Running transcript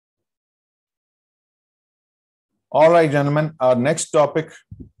All right, gentlemen, our next topic,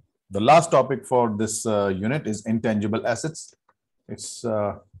 the last topic for this unit is intangible assets. It's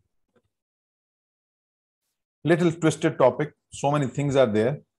a little twisted topic. So many things are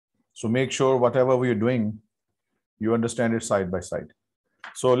there. So make sure whatever we are doing, you understand it side by side.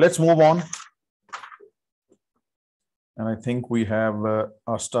 So let's move on. And I think we have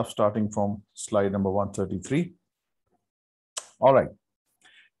our stuff starting from slide number 133. All right.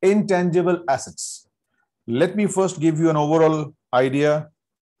 Intangible assets. Let me first give you an overall idea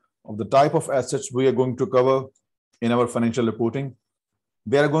of the type of assets we are going to cover in our financial reporting.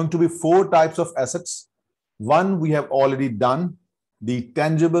 There are going to be 4 types of assets. One we have already done, the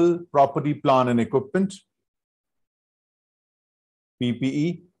tangible property, plant and equipment,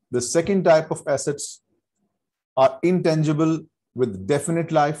 PPE. The second type of assets are intangible with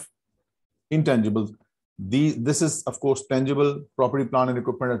definite life, intangible. This is, of course, tangible property, plant and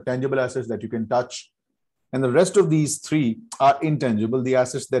equipment are tangible assets that you can touch. And the rest of these 3 are intangible, the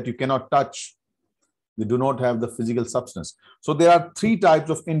assets that you cannot touch. They do not have the physical substance. So there are 3 types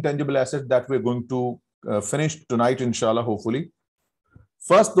of intangible assets that we're going to finish tonight, inshallah, hopefully.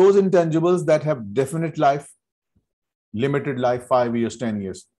 First, those intangibles that have definite life, limited life, 5 years, 10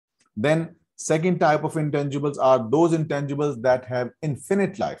 years. Then second type of intangibles are those intangibles that have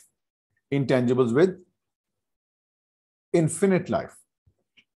infinite life, intangibles with infinite life.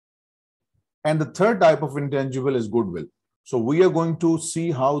 And the third type of intangible is goodwill. So we are going to see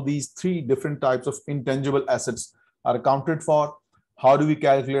how these 3 different types of intangible assets are accounted for. How do we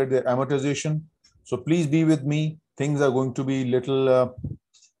calculate their amortization? So please be with me. Things are going to be little,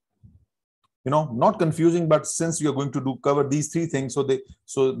 not confusing, but since you're going to cover these 3 things,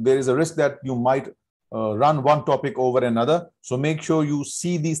 so there is a risk that you might run one topic over another. So make sure you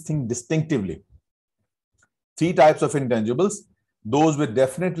see these things distinctively. 3 types of intangibles, those with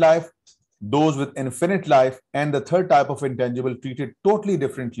definite life, those with infinite life, and the third type of intangible treated totally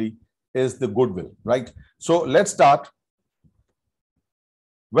differently is the goodwill, right? So let's start.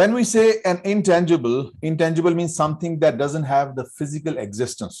 When we say an intangible means something that doesn't have the physical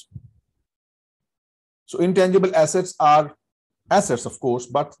existence. So intangible assets are assets, of course,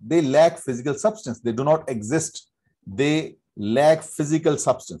 but they lack physical substance. They do not exist. They lack physical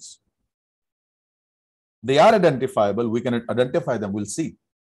substance. They are identifiable. We can identify them. We'll see.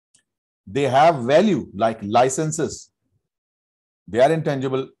 They have value, like licenses. They are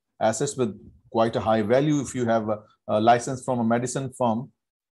intangible assets with quite a high value. If you have a license from a medicine firm,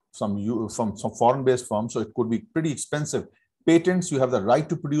 from some foreign-based firm, so it could be pretty expensive. Patents, you have the right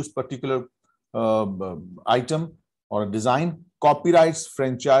to produce particular item or a design. Copyrights,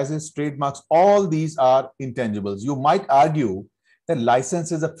 franchises, trademarks, all these are intangibles. You might argue that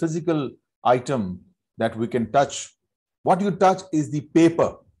license is a physical item that we can touch. What you touch is the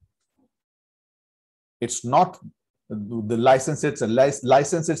paper. It's not the license itself.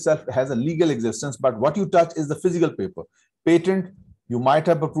 License itself has a legal existence, but what you touch is the physical paper. Patent, you might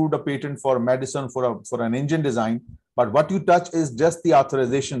have approved a patent for a medicine, for an engine design, but what you touch is just the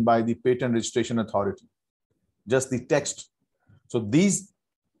authorization by the Patent Registration Authority, just the text. So these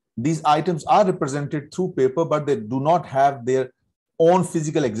items are represented through paper, but they do not have their own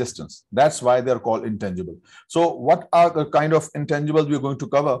physical existence. That's why they're called intangible. So what are the kind of intangibles we're going to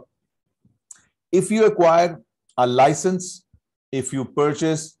cover? If you acquire a license, if you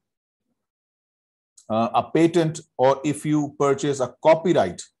purchase a patent, or if you purchase a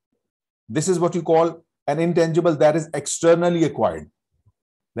copyright, this is what you call an intangible that is externally acquired.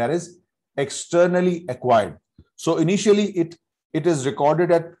 That is externally acquired. So initially it is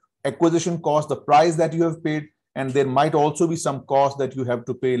recorded at acquisition cost, the price that you have paid, and there might also be some cost that you have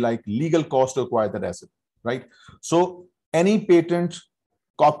to pay, like legal cost to acquire that asset, right? So any patent,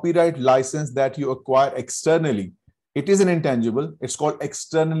 copyright, license that you acquire externally, it is an intangible. It's called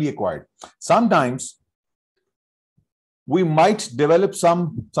externally acquired. Sometimes we might develop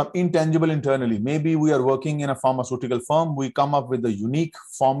some intangible internally. Maybe we are working in a pharmaceutical firm. We come up with a unique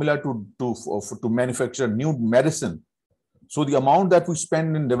formula to manufacture new medicine. So the amount that we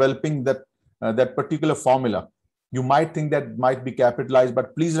spend in developing that particular formula, you might think that might be capitalized,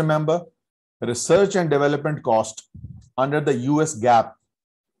 but please remember, research and development cost under the US GAAP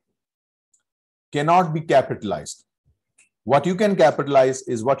cannot be capitalized. What you can capitalize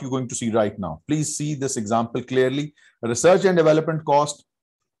is what you're going to see right now. Please see this example clearly. Research and development cost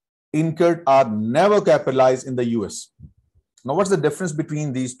incurred are never capitalized in the US. Now, what's the difference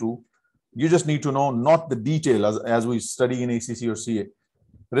between these two? You just need to know, not the detail as we study in ACC or CA.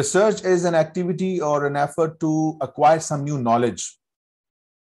 Research is an activity or an effort to acquire some new knowledge,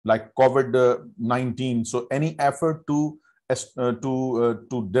 like COVID-19. So any effort to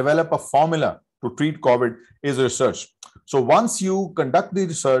develop a formula to treat COVID is research. So once you conduct the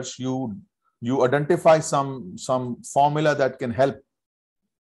research, you identify some formula that can help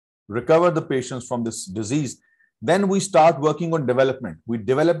recover the patients from this disease. Then we start working on development. We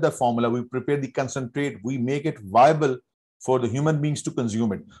develop the formula, we prepare the concentrate, we make it viable for the human beings to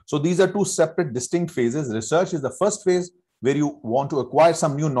consume it. So these are two separate, distinct phases. Research is the first phase where you want to acquire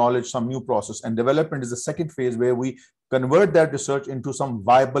some new knowledge, some new process, and development is the second phase where we convert that research into some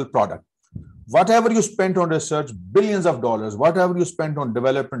viable product. Whatever you spent on research, billions of dollars, whatever you spent on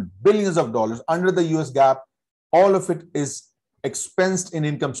development, billions of dollars, under the US GAAP, all of it is expensed in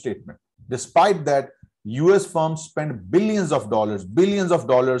income statement. Despite that, US firms spend billions of dollars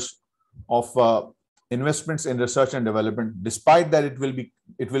of investments in research and development. Despite that, it will be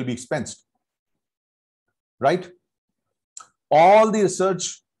expensed, right? All the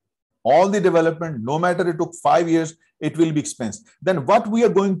research, all the development, no matter it took 5 years, it will be expensed. Then what we are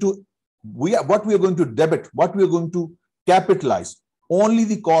going to debit, what we are going to capitalize, only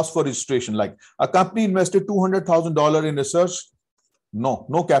the cost for registration. Like a company invested $200,000 in research,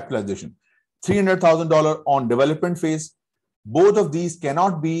 no capitalization. $300,000 on development phase. Both of these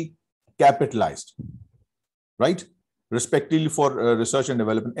cannot be capitalized, right? Respectively for research and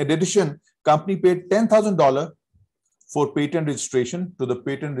development. In addition, company paid $10,000 for patent registration to the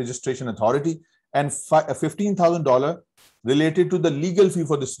Patent Registration Authority and $15,000 related to the legal fee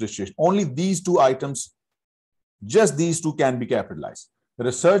for this registration. Only these two items, just these two, can be capitalized. The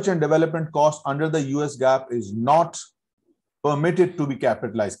research and development cost under the US GAAP is not permitted to be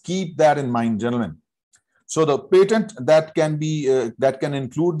capitalized. Keep that in mind, gentlemen. So the patent that can be that can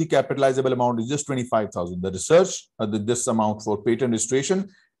include the capitalizable amount is just $25,000. The research, this amount for patent registration,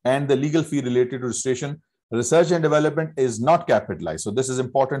 and the legal fee related to registration. Research and development is not capitalized. So this is an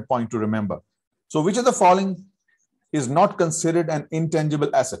important point to remember. So which of the following is not considered an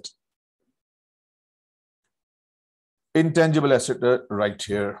intangible asset? Intangible asset, right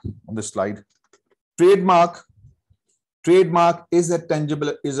here on this slide. Trademark is a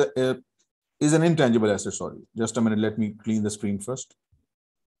tangible, is an intangible asset. Sorry, just a minute. Let me clean the screen first.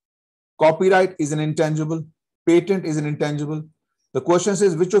 Copyright is an intangible. Patent is an intangible. The question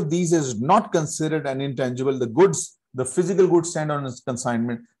says which of these is not considered an intangible? The goods, the physical goods stand on its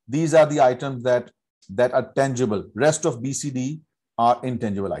consignment. These are the items that are tangible. Rest of BCD are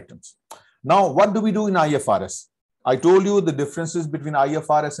intangible items. Now, what do we do in IFRS? I told you the differences between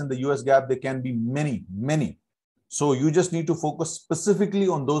IFRS and the US GAAP, they can be many. So you just need to focus specifically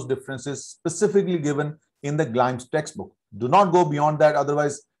on those differences, specifically given in the Glimes textbook. Do not go beyond that.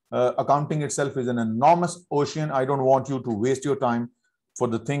 Otherwise, accounting itself is an enormous ocean. I don't want you to waste your time for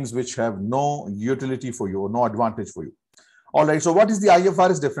the things which have no utility for you or no advantage for you. All right. So what is the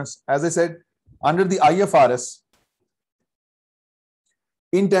IFRS difference? As I said, under the IFRS,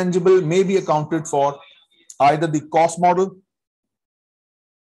 intangible may be accounted for either the cost model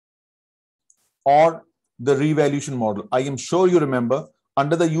or the revaluation model. I am sure you remember,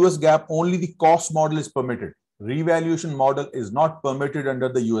 under the US GAAP, only the cost model is permitted. Revaluation model is not permitted under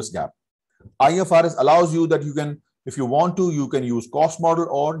the US GAAP. IFRS allows you that you can, if you want to, you can use cost model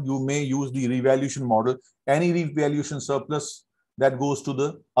or you may use the revaluation model. Any revaluation surplus that goes to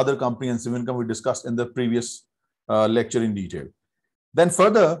the other comprehensive income we discussed in the previous lecture in detail. Then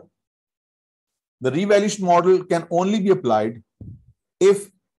further, the revaluation model can only be applied if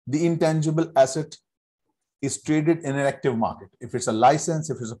the intangible asset is traded in an active market. If it's a license,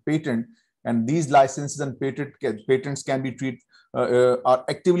 if it's a patent, and these licenses and patents can be are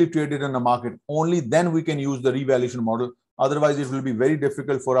actively traded in the market, only then we can use the revaluation model. Otherwise, it will be very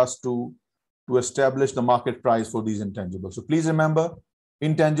difficult for us to establish the market price for these intangibles. So please remember,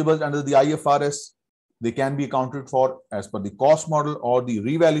 intangibles under the IFRS, they can be accounted for as per the cost model or the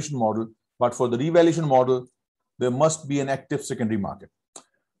revaluation model. But for the revaluation model, there must be an active secondary market.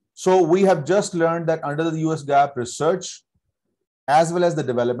 So we have just learned that under the US GAAP, research as well as the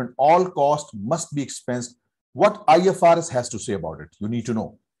development, all costs must be expensed. What IFRS has to say about it, you need to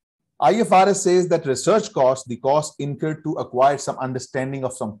know. IFRS says that research costs, the cost incurred to acquire some understanding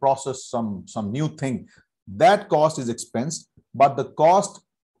of some process, some new thing, that cost is expensed. But the cost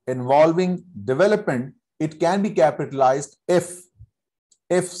involving development, it can be capitalized if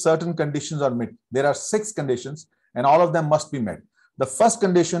certain conditions are met. There are 6 conditions and all of them must be met. The first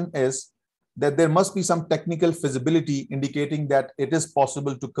condition is that there must be some technical feasibility indicating that it is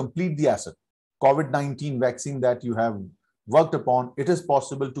possible to complete the asset. COVID-19 vaccine that you have worked upon, it is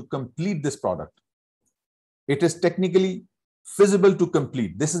possible to complete this product. It is technically feasible to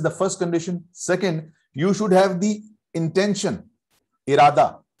complete. This is the first condition. Second, you should have the intention,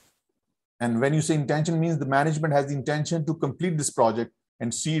 irada. And when you say intention, means the management has the intention to complete this project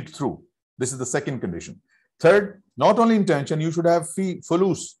and see it through. This is the second condition. Third, not only intention, you should have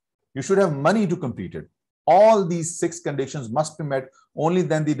fulus. You should have money to complete it. All these 6 conditions must be met. Only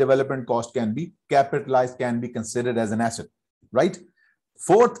then the development cost can be capitalized, can be considered as an asset, right?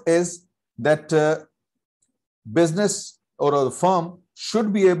 Fourth is that business or a firm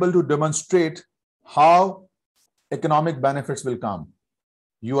should be able to demonstrate how economic benefits will come.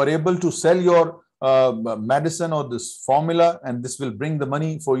 You are able to sell your medicine or this formula, and this will bring the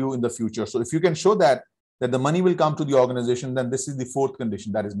money for you in the future. So if you can show that the money will come to the organization, then this is the 4th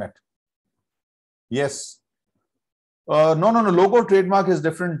condition that is met. Yes. No. Logo trademark is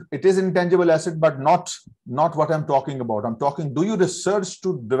different. It is intangible asset, but not what I'm talking about. I'm talking, do you research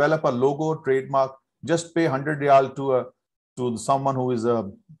to develop a logo trademark? Just pay 100 riyal to someone who is a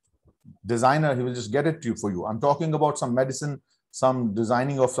designer. He will just get it for you. I'm talking about some medicine, some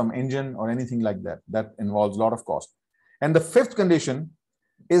designing of some engine or anything like that. That involves a lot of cost. And the 5th condition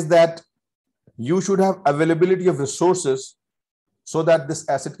is that you should have availability of resources so that this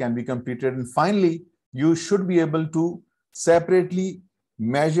asset can be completed. And finally, you should be able to separately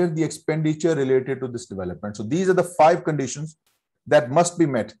measure the expenditure related to this development. So these are the 5 conditions that must be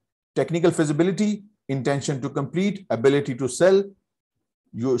met. Technical feasibility, intention to complete, ability to sell.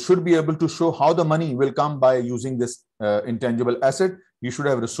 You should be able to show how the money will come by using this intangible asset. You should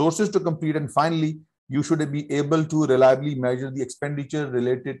have resources to complete. And finally, you should be able to reliably measure the expenditure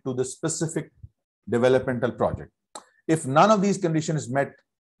related to the specific developmental project. If none of these conditions is met,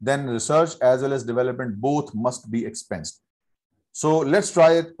 then research as well as development both must be expensed. So let's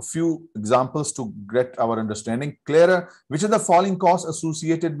try a few examples to get our understanding clearer. Which of the following costs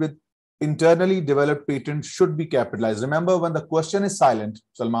associated with internally developed patents should be capitalized? Remember, when the question is silent,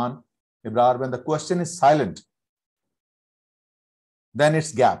 Salman, Ibrar, when the question is silent, then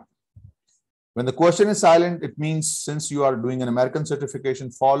it's gap. When the question is silent, it means since you are doing an American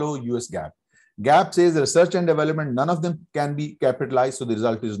certification, follow US GAAP. GAAP says research and development, none of them can be capitalized. So the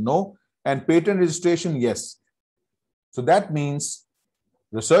result is no. And patent registration, yes. So that means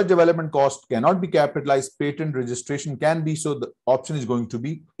research development cost cannot be capitalized. Patent registration can be. So the option is going to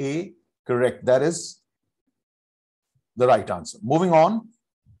be A, correct. That is the right answer. Moving on.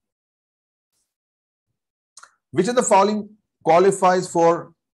 Which of the following qualifies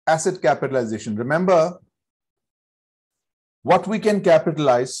for asset capitalization? Remember, what we can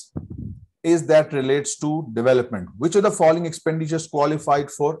capitalize is that relates to development. Which of the following expenditures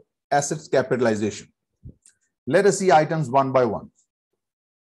qualified for assets capitalization? Let us see items one by one.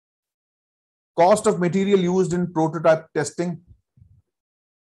 Cost of material used in prototype testing.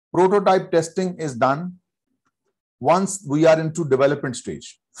 Prototype testing is done once we are into development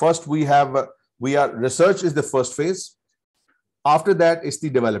stage. First, research is the first phase. After that is the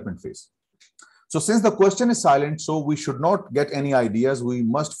development phase. So since the question is silent, so we should not get any ideas. We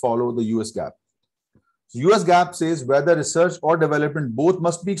must follow the US GAAP. US GAAP says whether research or development both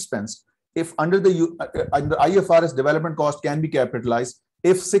must be expensed. If under IFRS, development cost can be capitalized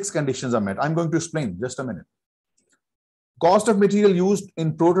if 6 conditions are met. I'm going to explain just a minute. Cost of material used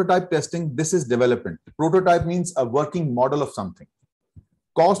in prototype testing. This is development. Prototype means a working model of something.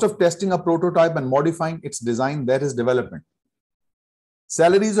 Cost of testing a prototype and modifying its design, that is development.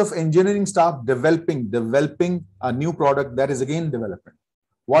 Salaries of engineering staff developing a new product, that is again development.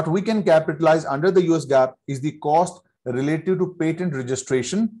 What we can capitalize under the US GAAP is the cost related to patent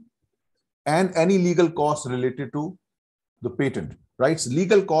registration and any legal costs related to the patent, right? So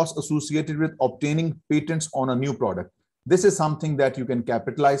legal costs associated with obtaining patents on a new product. This is something that you can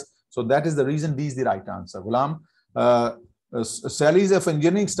capitalize. So that is the reason D is the right answer. Ghulam, salaries of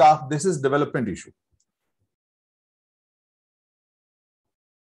engineering staff, this is development issue.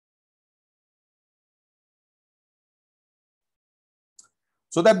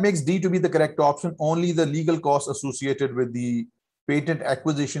 So that makes D to be the correct option. Only the legal costs associated with the patent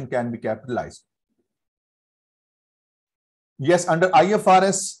acquisition can be capitalized. Yes, under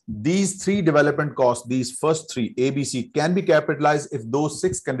IFRS, these 3 development costs, these first 3, A, B, C, can be capitalized if those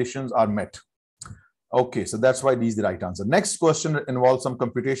 6 conditions are met. Okay, so that's why D is the right answer. Next question involves some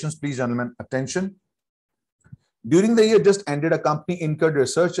computations. Please, gentlemen, attention. During the year just ended, a company incurred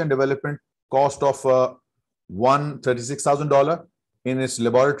research and development cost of $136,000 in its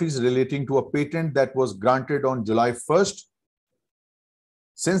laboratories relating to a patent that was granted on July 1st.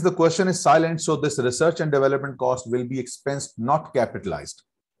 Since the question is silent, so this research and development cost will be expensed, not capitalized.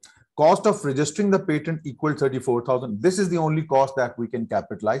 Cost of registering the patent equal 34,000. This is the only cost that we can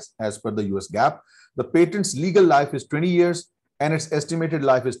capitalize as per the US GAAP. The patent's legal life is 20 years and its estimated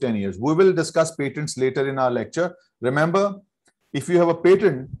life is 10 years. We will discuss patents later in our lecture. Remember, if you have a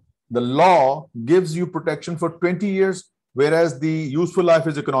patent, the law gives you protection for 20 years whereas the useful life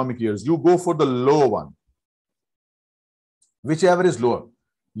is economic years. You go for the lower one, whichever is lower.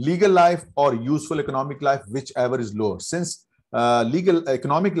 Legal life or useful economic life, whichever is lower. Since legal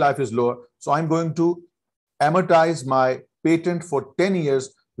economic life is lower, so I'm going to amortize my patent for 10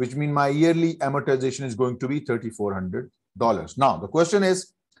 years, which means my yearly amortization is going to be $3,400. Now, the question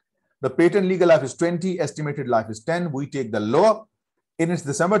is, the patent legal life is 20, estimated life is 10. We take the lower. In its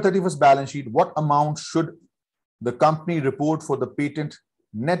December 31st balance sheet, what amount should the company report for the patent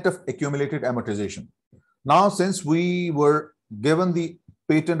net of accumulated amortization? Now, since we were given the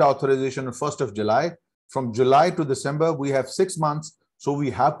patent authorization on 1st of July, from July to December, we have 6 months, so we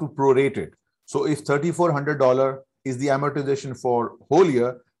have to prorate it. So if $3,400 is the amortization for whole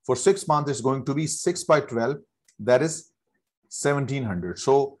year, for 6 months, it's going to be 6 by 12, that is $1,700.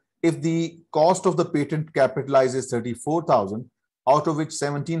 So if the cost of the patent capitalizes 34,000, out of which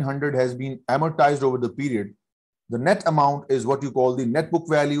 1,700 has been amortized over the period, the net amount is what you call the net book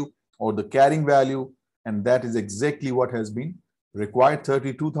value or the carrying value, and that is exactly what has been required,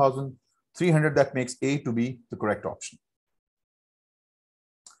 32,300. That makes A to be the correct option.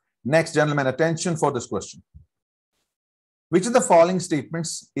 Next, gentlemen, attention for this question. Which of the following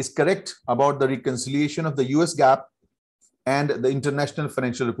statements is correct about the reconciliation of the US GAAP and the International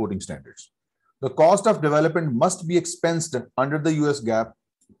Financial Reporting Standards? The cost of development must be expensed under the US GAAP,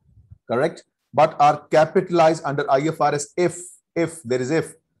 correct, but are capitalized under IFRS if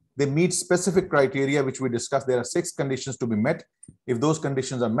they meet specific criteria, which we discussed. There are 6 conditions to be met. If those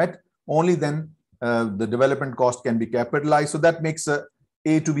conditions are met, only then the development cost can be capitalized. So that makes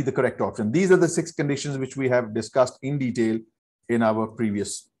A to be the correct option. These are the 6 conditions which we have discussed in detail in our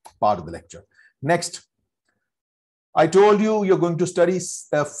previous part of the lecture. Next, I told you you're going to study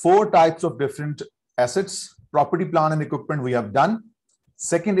 4 types of different assets. Property, plant, and equipment we have done.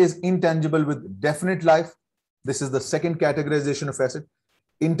 Second is intangible with definite life. This is the second categorization of asset.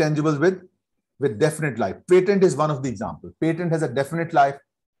 Intangible with definite life. Patent is one of the examples. Patent has a definite life.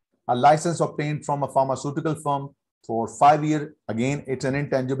 A license obtained from a pharmaceutical firm for 5 years. Again, it's an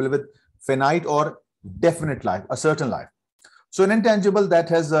intangible with finite or definite life, a certain life. So an intangible that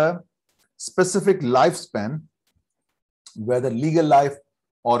has a specific lifespan, whether legal life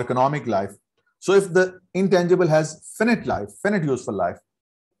or economic life. So if the intangible has finite life, finite useful life,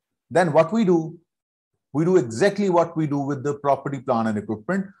 then what we do exactly what we do with the property, plant, and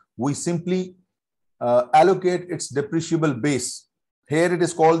equipment. We simply allocate its depreciable base. Here it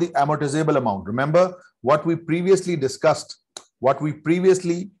is called the amortizable amount. Remember what we previously discussed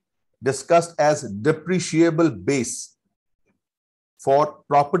as depreciable base for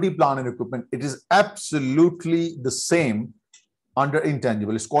property, plant, and equipment. It is absolutely the same under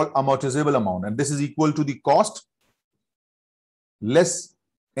intangible. It's called amortizable amount, and this is equal to the cost less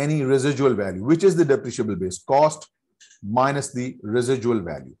any residual value, which is the depreciable base, cost minus the residual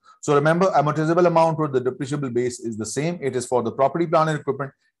value. So remember, amortizable amount or the depreciable base is the same. It is for the property, plant, and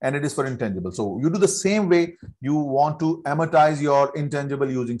equipment, and it is for intangible. So you do the same way. You want to amortize your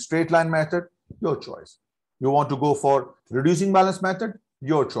intangible using straight line method, your choice. You want to go for reducing balance method,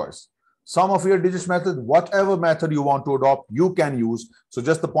 your choice. Sum of your digits method, whatever method you want to adopt, you can use. So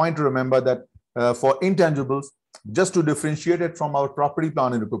just the point to remember that for intangibles, just to differentiate it from our property,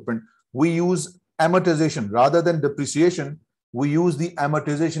 plant, and equipment, we use amortization rather than depreciation. We use the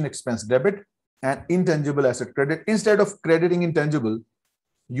amortization expense debit and intangible asset credit. Instead of crediting intangible,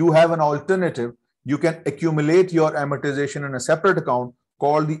 you have an alternative. You can accumulate your amortization in a separate account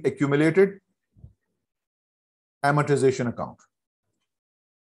called the accumulated amortization account.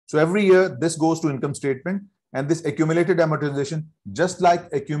 So every year this goes to income statement, and this accumulated amortization, just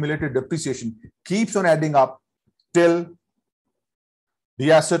like accumulated depreciation, keeps on adding up till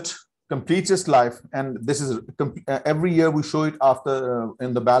the asset completes its life. And this is every year we show it after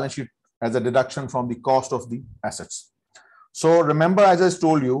in the balance sheet as a deduction from the cost of the assets. So remember, as I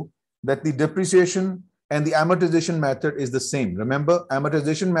told you, that the depreciation and the amortization method is the same. Remember,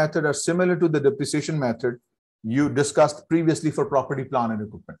 amortization method are similar to the depreciation method you discussed previously for property, plant, and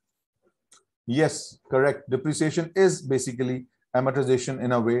equipment. Yes, correct. Depreciation is basically amortization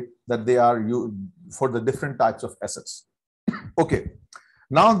in a way that they are for the different types of assets. Okay.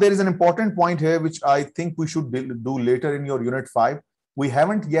 Now there is an important point here, which I think we should do later in your unit 5. We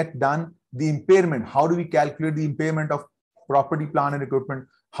haven't yet done the impairment. How do we calculate the impairment of property, plant, and equipment?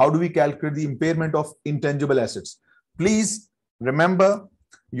 How do we calculate the impairment of intangible assets? Please remember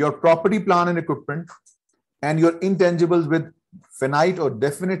your property, plant, and equipment and your intangibles with finite or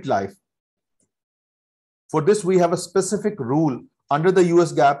definite life. For this, we have a specific rule. Under the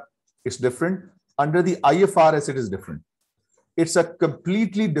US GAAP, it's different. Under the IFRS, it is different. It's a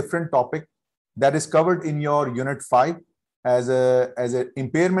completely different topic that is covered in your unit 5. as a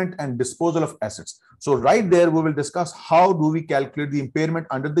impairment and disposal of assets. So right there, we will discuss how do we calculate the impairment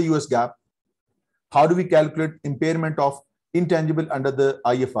under the US GAAP, how do we calculate impairment of intangible under the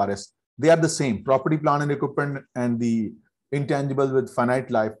IFRS. They are the same, property, plant and equipment and the intangible with finite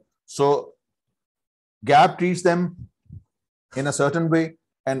life. So GAAP treats them in a certain way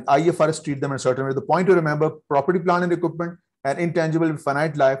and IFRS treat them in a certain way. The point to remember, property, plant and equipment and intangible with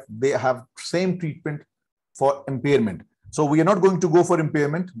finite life, they have same treatment for impairment. So we are not going to go for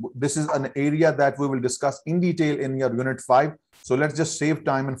impairment. This is an area that we will discuss in detail in your unit 5. So let's just save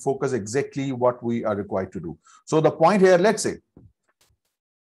time and focus exactly what we are required to do. So the point here, let's say,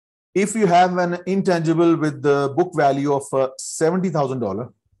 if you have an intangible with the book value of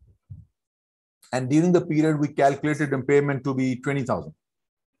 $70,000, and during the period we calculated impairment to be 20,000,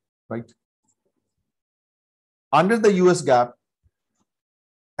 right? Under the US GAAP,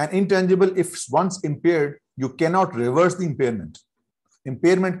 an intangible, if once impaired, you cannot reverse the impairment.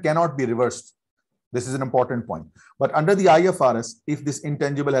 Impairment cannot be reversed. This is an important point. But under the IFRS, if this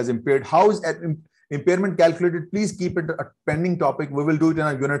intangible has impaired, how is impairment calculated? Please keep it a pending topic. We will do it in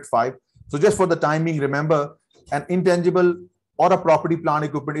our unit 5. So just for the time being, remember, an intangible or a property, plant,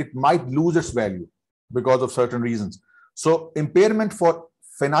 equipment, it might lose its value because of certain reasons. So impairment for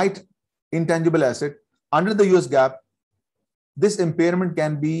finite intangible asset under the US GAAP, this impairment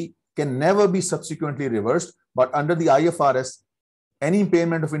can never be subsequently reversed, but under the IFRS, any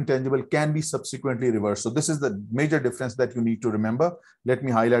impairment of intangible can be subsequently reversed. So this is the major difference that you need to remember. Let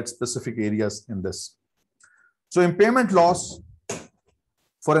me highlight specific areas in this. So impairment loss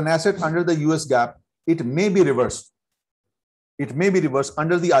for an asset under the US GAAP, it may be reversed. It may be reversed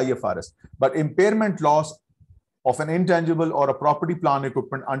under the IFRS, but impairment loss of an intangible or a property, plant,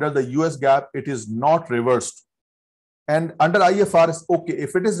 equipment under the US GAAP, it is not reversed. And under IFRS, okay,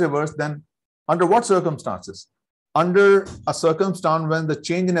 if it is reversed, then under what circumstances? Under a circumstance when the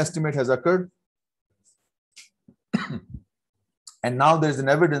change in estimate has occurred, and now there's an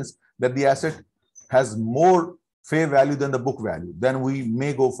evidence that the asset has more fair value than the book value, then we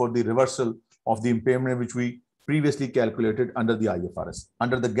may go for the reversal of the impairment which we previously calculated under the IFRS.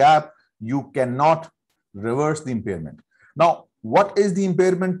 Under the GAAP, you cannot reverse the impairment. Now, what is the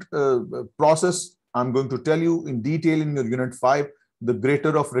impairment process? I'm going to tell you in detail in your unit 5, the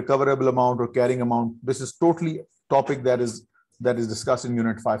greater of recoverable amount or carrying amount. This is totally topic that is discussed in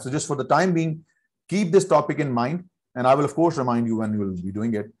unit 5. So just for the time being, keep this topic in mind. And I will of course remind you when you will be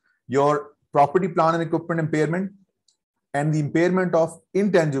doing it. Your property, plant and equipment impairment and the impairment of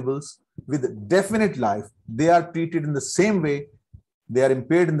intangibles with definite life, they are treated in the same way. They are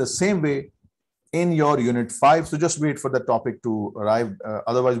impaired in the same way in your unit 5. So just wait for the topic to arrive.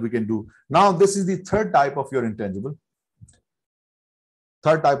 Otherwise we can do. Now this is the third type of your intangible.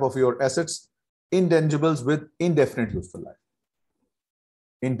 Third type of your assets, intangibles with indefinite useful life.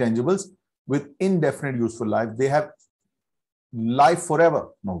 Intangibles with indefinite useful life. They have life forever.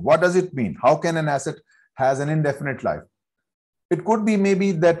 Now, what does it mean? How can an asset has an indefinite life? It could be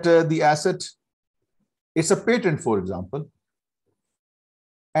maybe that the asset, it's a patent, for example,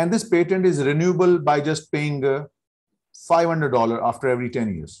 and this patent is renewable by just paying $500 after every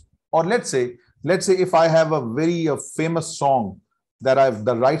 10 years. Or let's say if I have a very famous song that I've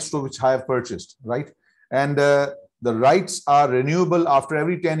the rights to which I have purchased, right? And the rights are renewable after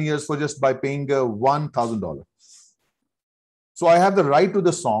every 10 years for just by paying $1,000. So I have the right to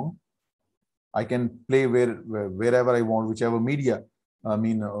the song. I can play wherever I want, whichever media,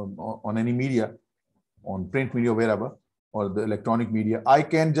 on any media, on print media, wherever, or the electronic media. I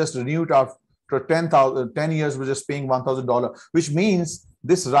can just renew it after 10 years with just paying $1,000, which means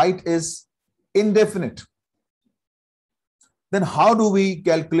this right is indefinite. Then how do we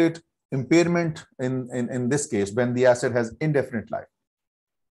calculate impairment in this case when the asset has indefinite life?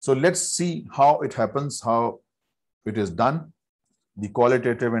 So let's see how it happens, how it is done, the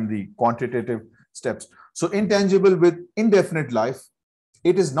qualitative and the quantitative steps. So intangible with indefinite life,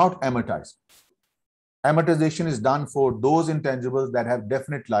 it is not amortized. Amortization is done for those intangibles that have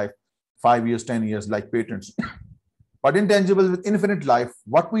definite life, 5 years, 10 years, like patents. But intangibles with infinite life,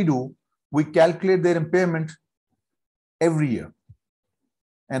 what we do, we calculate their impairment every year.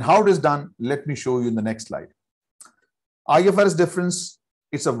 And how it is done, let me show you in the next slide. IFRS difference,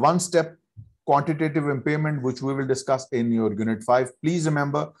 it's a one-step quantitative impairment, which we will discuss in your unit 5. Please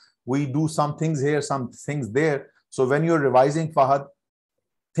remember, we do some things here, some things there. So when you're revising, Fahad,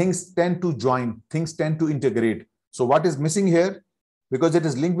 things tend to join, things tend to integrate. So what is missing here? Because it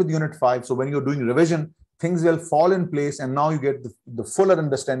is linked with unit 5. So when you're doing revision, things will fall in place and now you get the fuller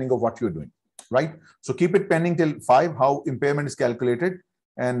understanding of what you're doing, right? So keep it pending till 5, how impairment is calculated.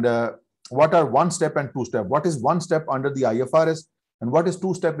 And what are one step and two step? What is one step under the IFRS and what is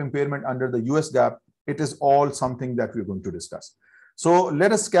two-step impairment under the US GAAP? It is all something that we're going to discuss. So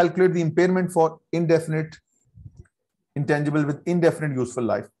let us calculate the impairment for indefinite intangible with indefinite useful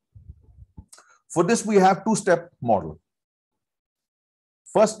life. For this, we have two-step model.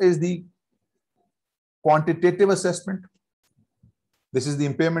 First is the quantitative assessment. This is the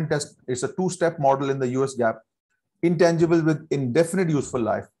impairment test. It's a two-step model in the US GAAP. Intangible with indefinite useful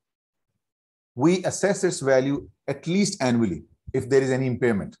life. We assess its value at least annually if there is any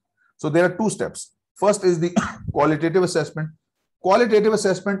impairment. So there are two steps. First is the qualitative assessment. Qualitative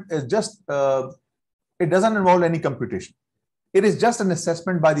assessment is just, it doesn't involve any computation. It is just an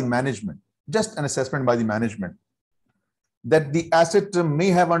assessment by the management, just an assessment by the management that the asset may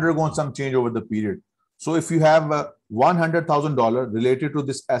have undergone some change over the period. So if you have $100,000 related to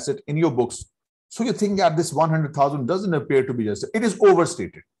this asset in your books, so you think that this 100,000 doesn't appear to be just, it is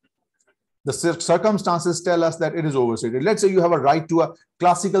overstated. The circumstances tell us that it is overstated. Let's say you have a right to a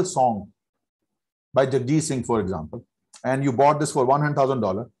classical song by Jagjit Singh, for example, and you bought this for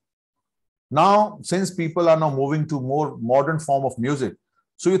 $100,000. Now, since people are now moving to more modern form of music,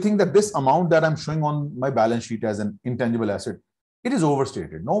 so you think that this amount that I'm showing on my balance sheet as an intangible asset, it is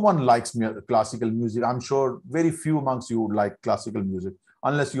overstated. No one likes classical music. I'm sure very few amongst you would like classical music,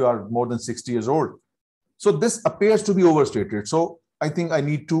 unless you are more than 60 years old. So this appears to be overstated. So I think I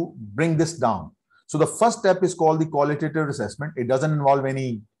need to bring this down. So the first step is called the qualitative assessment. It doesn't involve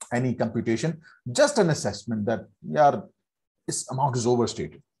any computation, just an assessment that, yeah, this amount is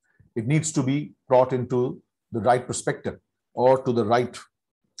overstated. It needs to be brought into the right perspective or to the right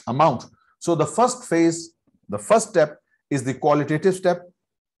amount. So the first phase, the first step is the qualitative step.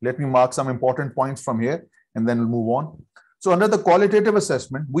 Let me mark some important points from here and then we'll move on. So under the qualitative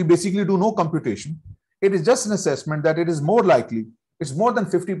assessment, we basically do no computation. It is just an assessment that it is more likely, it's more than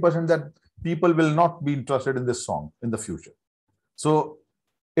 50% that people will not be interested in this song in the future. So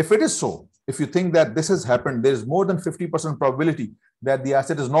if it is so, if you think that this has happened, there is more than 50% probability that the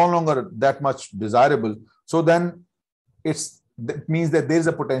asset is no longer that much desirable. So then that means that there is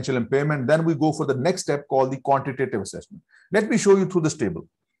a potential impairment. Then we go for the next step called the quantitative assessment. Let me show you through this table.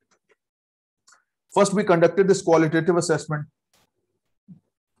 First, we conducted this qualitative assessment.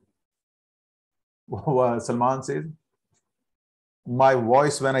 Salman says, my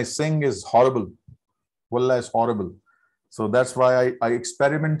voice when I sing is horrible. Wallah, it's horrible. So that's why I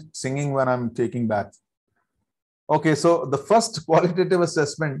experiment singing when I'm taking baths. Okay, so the first qualitative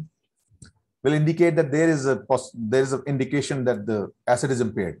assessment will indicate that there is an indication that the asset is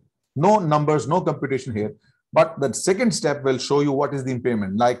impaired. No numbers, no computation here. But the second step will show you what is the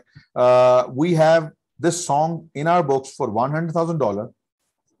impairment. Like we have this song in our books for $100,000.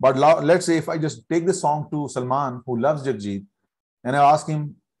 But let's say if I just take this song to Salman, who loves Jagjit, and I ask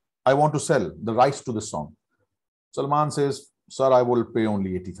him, I want to sell the rights to the song. Salman says, sir, I will pay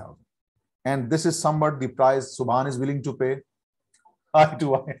only 80,000. And this is somewhat the price Subhan is willing to pay.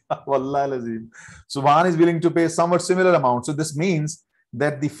 Subhan is willing to pay somewhat similar amount. So this means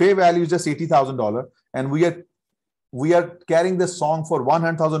that the fair value is just $80,000. And we are carrying this song for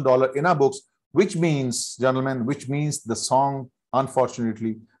 $100,000 in our books, which means, gentlemen, the song,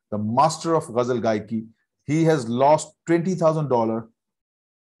 unfortunately, the master of Ghazal Gaiki, he has lost $20,000.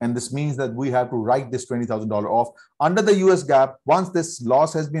 And this means that we have to write this $20,000 off. Under the US GAAP, once this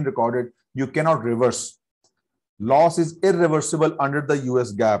loss has been recorded, you cannot reverse. Loss is irreversible under the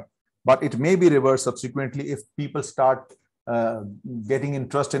US GAAP, but it may be reversed subsequently if people start getting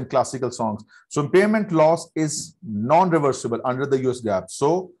interest in classical songs. So impairment loss is non-reversible under the US GAAP.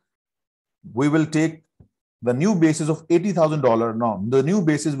 So we will take the new basis of $80,000. No, the new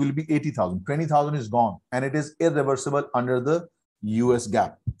basis will be 80,000. 20,000 is gone and it is irreversible under the US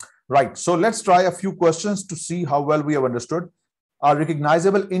GAAP. Right. So let's try a few questions to see how well we have understood. A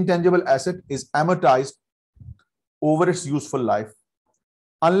recognizable intangible asset is amortized over its useful life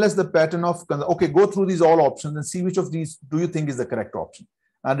unless the pattern of, okay, go through these all options and see which of these do you think is the correct option.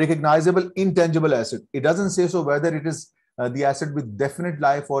 And recognizable intangible asset, it doesn't say so whether it is the asset with definite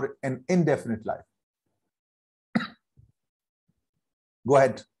life or an indefinite life. Go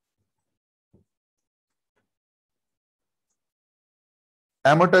ahead.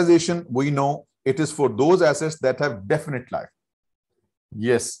 Amortization, we know it is for those assets that have definite life.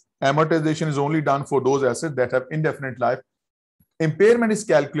 Yes, amortization is only done for those assets that have indefinite life. Impairment is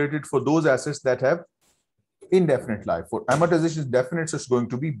calculated for those assets that have indefinite life. For amortization is definite, so it's going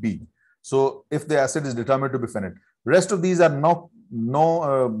to be B. So if the asset is determined to be finite, rest of these are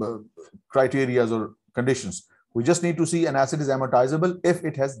no criteria or conditions. We just need to see an asset is amortizable if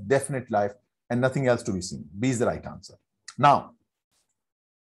it has definite life and nothing else to be seen. B is the right answer. Now,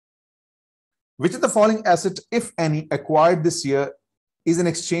 Which of the following asset, if any, acquired this year is an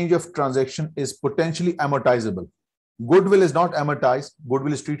exchange of transaction is potentially amortizable? Goodwill is not amortized.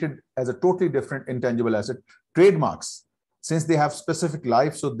 Goodwill is treated as a totally different intangible asset. Trademarks, since they have specific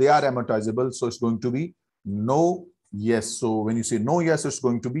life, so they are amortizable. So it's going to be no, yes. So when you say no, yes, it's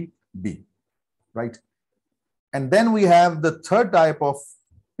going to be B, right? And then we have the third type of,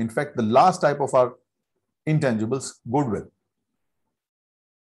 in fact, the last type of our intangibles, goodwill.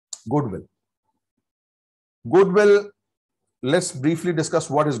 Goodwill. Goodwill, let's briefly discuss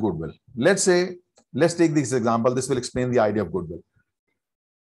what is goodwill. Let's take this example. This will explain the idea of goodwill.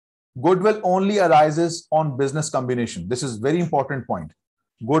 Goodwill only arises on business combination. This is very important point.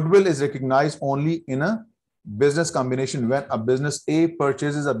 Goodwill is recognized only in a business combination when a business A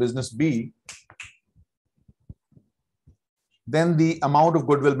purchases a business B. Then the amount of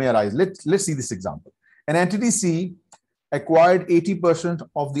goodwill may arise. Let's see this example. An entity C acquired 80%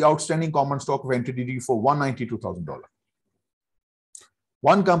 of the outstanding common stock of entity D for $192,000.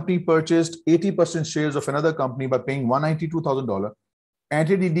 One company purchased 80% shares of another company by paying $192,000.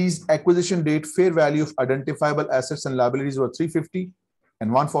 Entity D's acquisition date, fair value of identifiable assets and liabilities were $350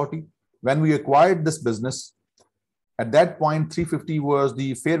 and $140. When we acquired this business, at that point, $350 was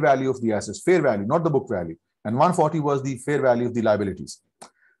the fair value of the assets, fair value, not the book value, and $140 was the fair value of the liabilities.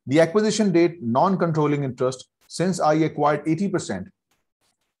 The acquisition date, non-controlling interest, since I acquired 80%,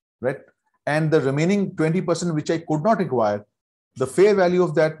 right, and the remaining 20% which I could not acquire, the fair value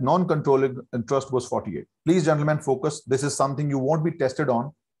of that non-controlling interest was 48. Please, gentlemen, focus. This is something you won't be tested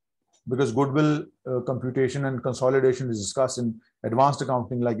on because goodwill computation and consolidation is discussed in advanced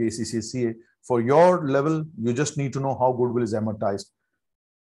accounting like ACCA. For your level, you just need to know how goodwill is amortized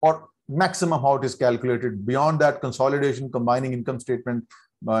or maximum how it is calculated. Beyond that, consolidation, combining income statement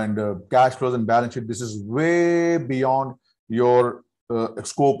and cash flows and balance sheet, this is way beyond your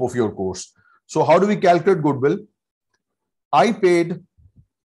scope of your course. So how do we calculate goodwill? I paid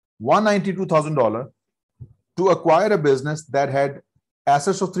 $192,000 to acquire a business that had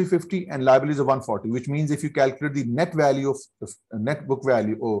assets of $350 and liabilities of $140, which means if you calculate the net value of net book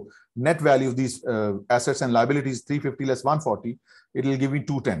value or net value of these assets and liabilities, $350 less $140, it will give me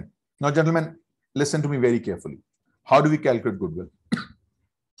 $210. Now, gentlemen, listen to me very carefully. How do we calculate goodwill?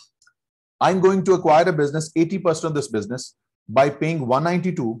 I'm going to acquire a business, 80% of this business, by paying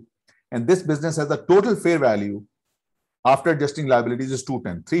 $192, and this business has a total fair value after adjusting liabilities is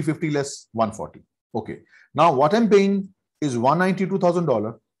 $210, $350 less $140. Okay. Now what I'm paying is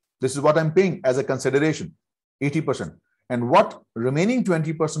 $192,000. This is what I'm paying as a consideration, 80%. And what remaining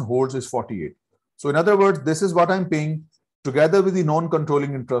 20% holds is 48. So in other words, this is what I'm paying together with the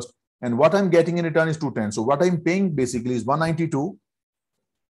non-controlling interest. And what I'm getting in return is 210. So what I'm paying basically is 192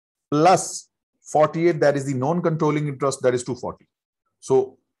 plus 48. That is the non-controlling interest. That is 240.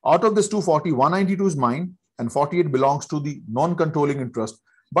 So out of this 240, 192 is mine. And 48 belongs to the non-controlling interest.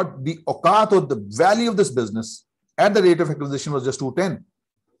 But the auqat or the value of this business at the rate of acquisition was just 210.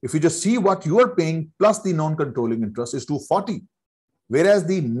 If you just see what you are paying plus the non-controlling interest is 240. Whereas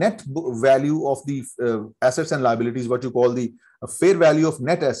the net value of the assets and liabilities, what you call the fair value of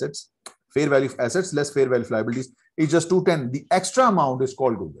net assets, fair value of assets less fair value of liabilities, is just 210. The extra amount is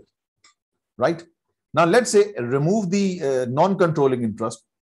called goodwill. Right? Now let's say remove the non-controlling interest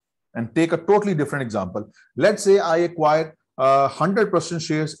and take a totally different example. Let's say I acquired 100%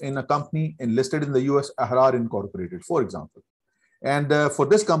 shares in a company listed in the US, Ahrar Incorporated, for example. And for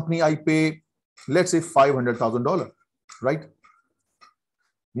this company, I pay, let's say, $500,000, right?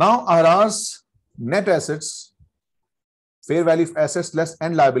 Now, Ahrar's net assets, fair value of assets less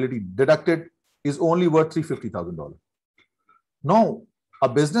and liability deducted is only worth $350,000. Now, a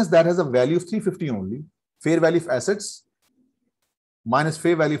business that has a value of 350 only, fair value of assets minus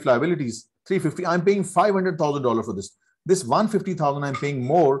fair value of liabilities, 350. I'm paying $500,000 for this. This $150,000 I'm paying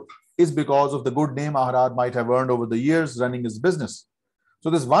more is because of the good name Ahrar might have earned over the years running his business. So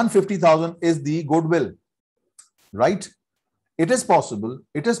this $150,000 is the goodwill, right? It is possible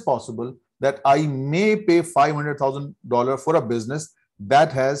that I may pay $500,000 for a business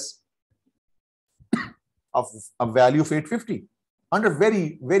that has a value of $850 under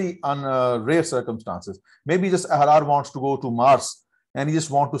very, very rare circumstances. Maybe just Ahrar wants to go to Mars and he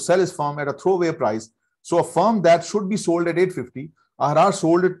just wants to sell his firm at a throwaway price. So a firm that should be sold at $850, Ahrar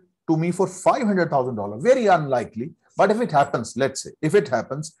sold it to me for $500,000. Very unlikely. But if it happens, let's say, if it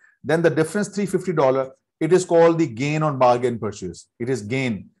happens, then the difference $350, it is called the gain on bargain purchase. It is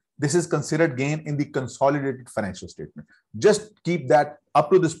gain. This is considered gain in the consolidated financial statement. Just keep that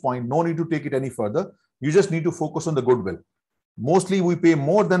up to this point. No need to take it any further. You just need to focus on the goodwill. Mostly we pay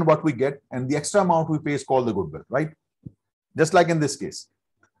more than what we get, and the extra amount we pay is called the goodwill, right? Just like in this case.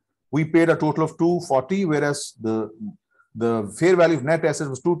 We paid a total of 240, whereas the fair value of net assets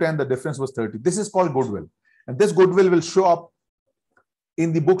was 210. The difference was 30. This is called goodwill. And this goodwill will show up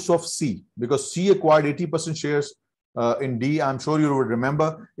in the books of C, because C acquired 80% shares in D. I'm sure you would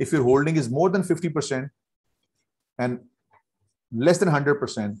remember, if your holding is more than 50% and less than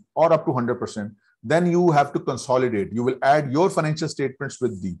 100% or up to 100%, then you have to consolidate. You will add your financial statements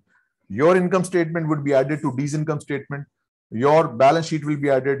with D. Your income statement would be added to D's income statement. Your balance sheet will be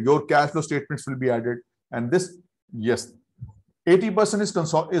added. Your cash flow statements will be added. And this, yes,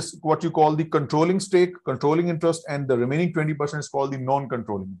 80% is what you call the controlling stake, controlling interest, and the remaining 20% is called the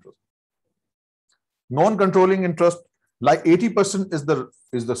non-controlling interest. Non-controlling interest, like 80% is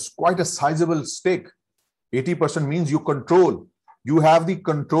the quite a sizable stake. 80% means you control. You have the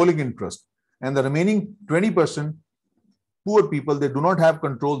controlling interest. And the remaining 20%, poor people, they do not have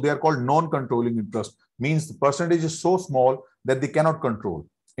control. They are called non-controlling interest. Means the percentage is so small that they cannot control.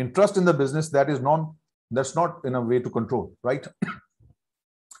 Interest in the business, that's not in a way to control, right?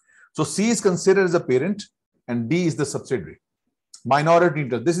 So C is considered as a parent and D is the subsidiary. Minority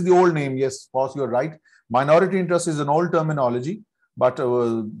interest. This is the old name. Yes, boss, you're right. Minority interest is an old terminology, but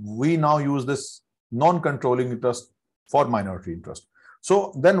we now use this non-controlling interest for minority interest.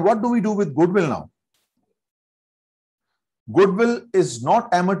 So then what do we do with goodwill now? Goodwill is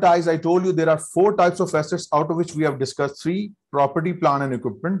not amortized. I told you there are 4 types of assets, out of which we have discussed 3: property, plant, and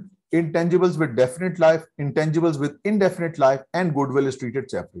equipment, intangibles with definite life, intangibles with indefinite life, and goodwill is treated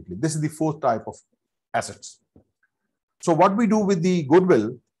separately. This is the 4th type of assets. So what we do with the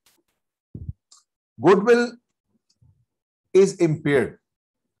goodwill? Goodwill is impaired.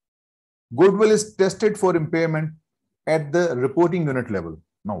 Goodwill is tested for impairment at the reporting unit level.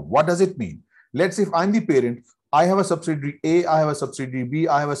 Now, what does it mean? Let's say if I'm the parent, I have a subsidiary A, I have a subsidiary B,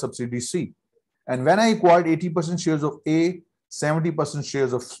 I have a subsidiary C. And when I acquired 80% shares of A, 70%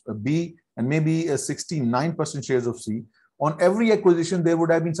 shares of B, and maybe 69% shares of C, on every acquisition, there would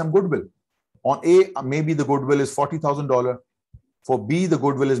have been some goodwill. On A, maybe the goodwill is $40,000. For B, the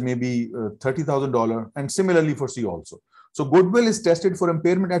goodwill is maybe $30,000. And similarly for C also. So goodwill is tested for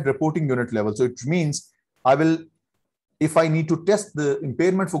impairment at reporting unit level. So it means if I need to test the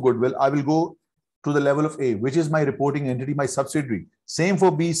impairment for goodwill, I will go to the level of A, which is my reporting entity, my subsidiary. Same for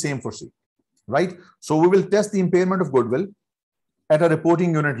B, same for C, right? So we will test the impairment of goodwill at a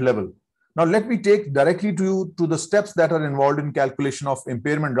reporting unit level. Now, let me take directly to you to the steps that are involved in calculation of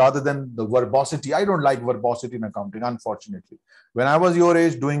impairment rather than the verbosity. I don't like verbosity in accounting, unfortunately. When I was your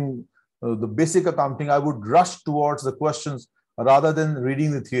age doing the basic accounting, I would rush towards the questions rather than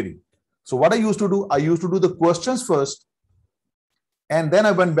reading the theory. So what I used to do, I used to do the questions first, and then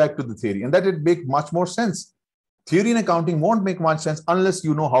I went back to the theory, and that would make much more sense. Theory in accounting won't make much sense unless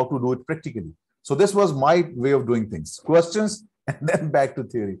you know how to do it practically. So this was my way of doing things. Questions and then back to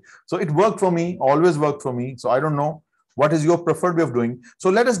theory. So it worked for me, always worked for me. So I don't know what is your preferred way of doing. So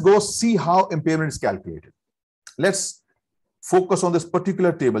let us go see how impairment is calculated. Let's focus on this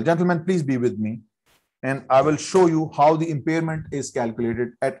particular table. Gentlemen, please be with me, and I will show you how the impairment is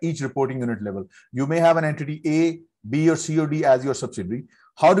calculated at each reporting unit level. You may have an entity A, B, or C, or D as your subsidiary.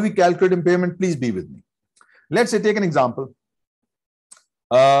 How do we calculate impairment? Please be with me. Let's say, take an example.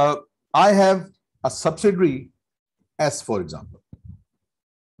 I have a subsidiary S, for example,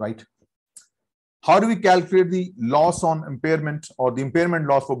 right? How do we calculate the loss on impairment or the impairment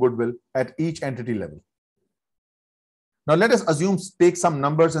loss for goodwill at each entity level? Now, let us assume, take some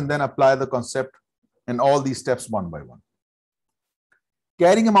numbers and then apply the concept and all these steps one by one.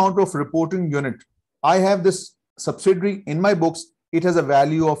 Carrying amount of reporting unit. I have this subsidiary in my books. It has a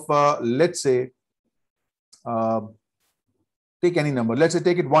value of, let's say, take any number. Let's say,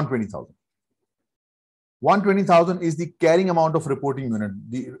 take it 120,000. 120,000 is the carrying amount of reporting unit.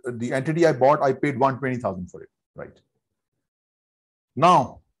 The entity I bought, I paid 120,000 for it, right?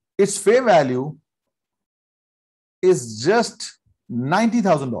 Now, its fair value is just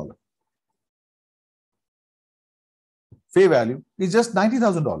 $90,000. Fair value is just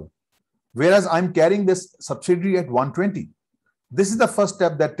 $90,000. Whereas I'm carrying this subsidiary at 120. This is the first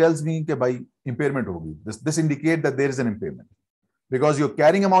step that tells me that by impairment hogi. This indicates that there is an impairment because your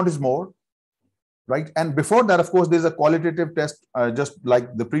carrying amount is more, right? And before that, of course, there's a qualitative test, just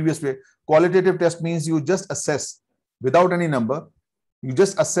like the previous way. Qualitative test means you just assess without any number. You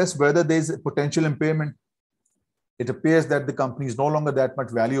just assess whether there's a potential impairment. It appears that the company is no longer that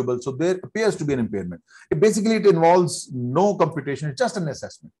much valuable. So there appears to be an impairment. It involves no computation. It's just an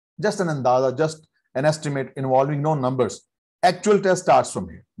assessment, just an andaza, just an estimate involving no numbers. Actual test starts from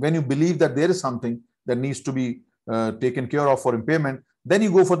here. When you believe that there is something that needs to be taken care of for impairment, then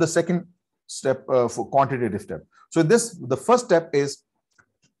you go for the second step, for quantitative step. So the first step is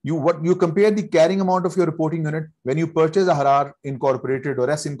You compare the carrying amount of your reporting unit. When you purchase a Harar Incorporated or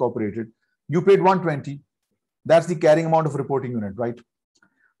S Incorporated, you paid 120. That's the carrying amount of reporting unit, right?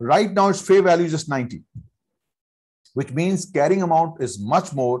 Right now, its fair value is just 90, which means carrying amount is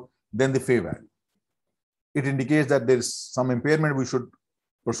much more than the fair value. It indicates that there is some impairment. We should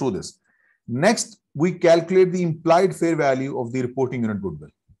pursue this. Next, we calculate the implied fair value of the reporting unit goodwill.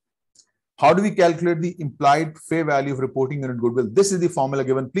 How do we calculate the implied fair value of reporting unit goodwill? This is the formula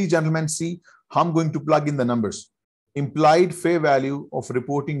given. Please, gentlemen, see how I'm going to plug in the numbers. Implied fair value of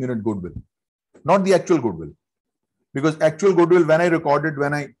reporting unit goodwill, not the actual goodwill. Because actual goodwill, when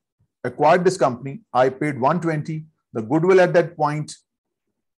I acquired this company, I paid 120. The goodwill at that point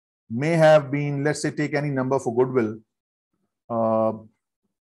may have been, let's say, take any number for goodwill.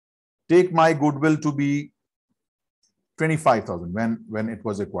 Take my goodwill to be 25,000 when it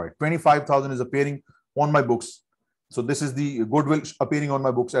was acquired. 25,000 is appearing on my books. So this is the goodwill appearing on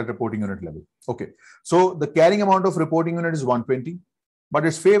my books at reporting unit level. Okay. So the carrying amount of reporting unit is 120, but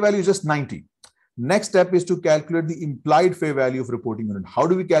its fair value is just 90. Next step is to calculate the implied fair value of reporting unit. How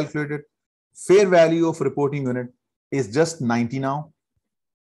do we calculate it? Fair value of reporting unit is just 90 now.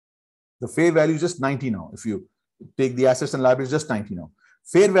 The fair value is just 90 now. If you take the assets and liabilities, just 90 now.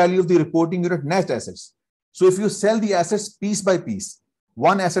 Fair value of the reporting unit net assets. So if you sell the assets piece by piece,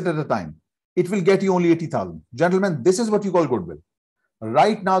 one asset at a time, it will get you only 80,000. Gentlemen, this is what you call goodwill.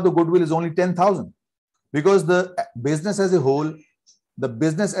 Right now, the goodwill is only 10,000 because the business as a whole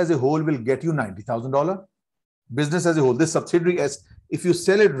will get you $90,000. Business as a whole, this subsidiary, as if you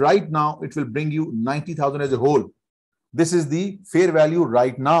sell it right now, it will bring you 90,000 as a whole. This is the fair value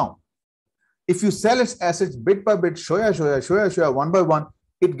right now. If you sell its assets bit by bit, shoya, one by one,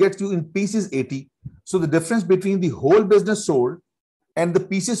 it gets you in pieces 80. So the difference between the whole business sold and the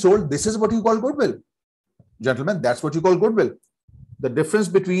pieces sold, this is what you call goodwill. Gentlemen, that's what you call goodwill. The difference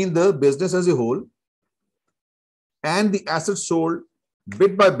between the business as a whole and the assets sold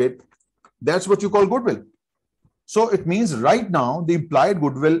bit by bit, that's what you call goodwill. So it means right now, the implied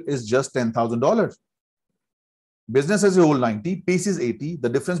goodwill is just $10,000. Business as a whole 90, pieces 80. The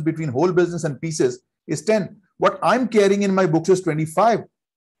difference between whole business and pieces is 10. What I'm carrying in my books is 25.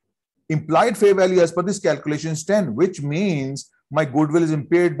 Implied fair value as per this calculation is 10, which means my goodwill is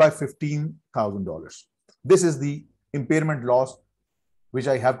impaired by $15,000. This is the impairment loss which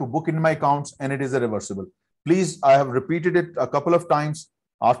I have to book in my accounts, and it is irreversible. Please, I have repeated it a couple of times.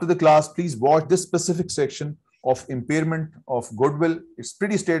 After the class, please watch this specific section of impairment of goodwill. It's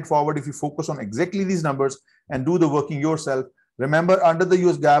pretty straightforward if you focus on exactly these numbers and do the working yourself. Remember, under the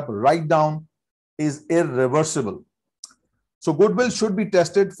US GAAP, write down is irreversible. So goodwill should be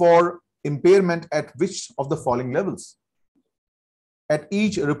tested for impairment at which of the following levels? At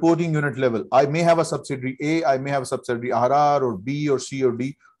each reporting unit level. I may have a subsidiary A, I may have a subsidiary RR or B or C or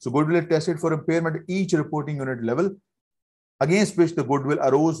D. So goodwill is tested for impairment at each reporting unit level against which the goodwill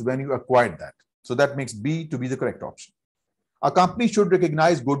arose when you acquired that. So that makes B to be the correct option. A company should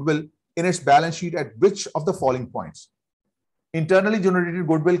recognize goodwill in its balance sheet at which of the following points? Internally generated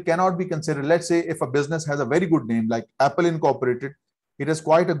goodwill cannot be considered. Let's say if a business has a very good name like Apple Incorporated, it has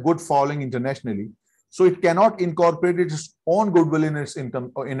quite a good following internationally. So it cannot incorporate its own goodwill in its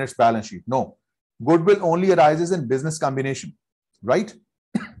income or in its balance sheet. No, goodwill only arises in business combination, right?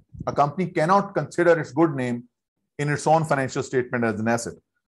 A company cannot consider its good name in its own financial statement as an asset.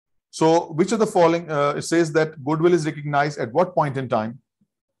 So which of the following, it says that goodwill is recognized at what point in time?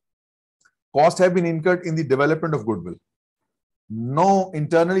 Costs have been incurred in the development of goodwill. No,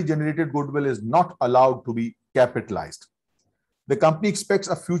 internally generated goodwill is not allowed to be capitalized. The company expects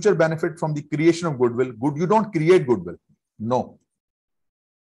a future benefit from the creation of goodwill. You don't create goodwill. No.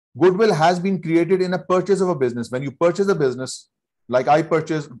 Goodwill has been created in a purchase of a business. When you purchase a business, like I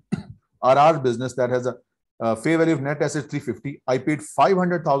purchased RR business that has a fair value of net assets 350. I paid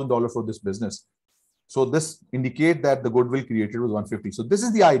 $500,000 for this business. So this indicates that the goodwill created was 150. So this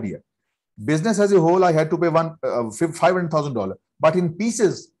is the idea. Business as a whole, I had to pay $500,000, but in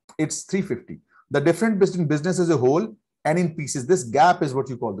pieces, it's 350. The difference between business as a whole and in pieces, this gap is what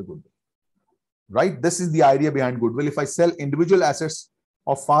you call the goodwill, right? This is the idea behind goodwill. If I sell individual assets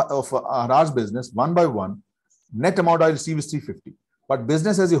of RR's business one by one, net amount I receive is 350, but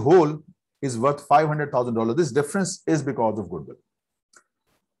business as a whole is worth $500,000. This difference is because of goodwill.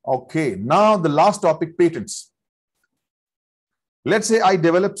 Okay, now the last topic, patents. Let's say I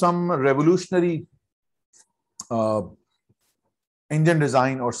develop some revolutionary engine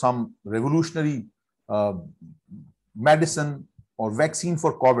design or some revolutionary medicine or vaccine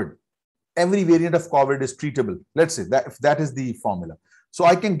for COVID. Every variant of COVID is treatable. Let's say that if that is the formula. So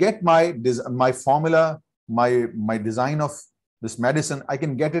I can get my formula, my design of this medicine, I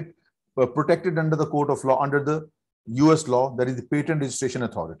can get it protected under the court of law, under the US law, that is the Patent Registration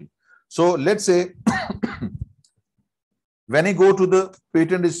Authority. So let's say when I go to the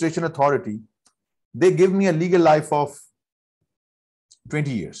Patent Registration Authority, they give me a legal life of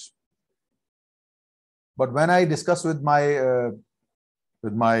 20 years. But when I discuss with my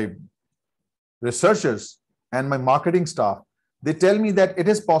researchers and my marketing staff, they tell me that it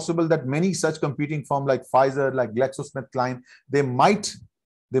is possible that many such competing firms like Pfizer, like GlaxoSmithKline, they might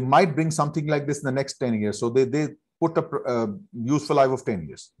bring something like this in the next 10 years. So they put a useful life of 10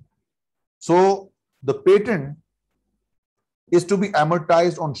 years. So the patent is to be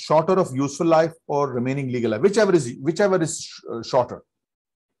amortized on shorter of useful life or remaining legal life, whichever is shorter.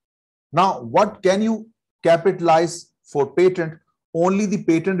 Now, what can you capitalize for patent? Only the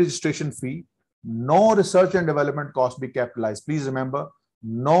patent registration fee. No research and development cost be capitalized. Please remember,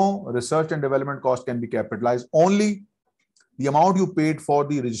 no research and development cost can be capitalized. Only the amount you paid for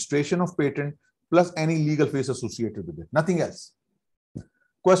the registration of patent plus any legal fees associated with it. Nothing else.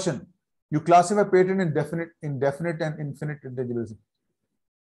 Question: you classify patent in indefinite and infinite intangibility.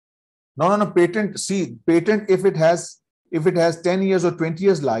 No. Patent. See, patent, if it has 10 years or 20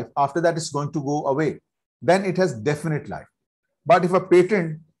 years life, after that it's going to go away. Then it has definite life. But if a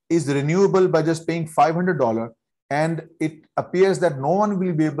patent is renewable by just paying $500 and it appears that no one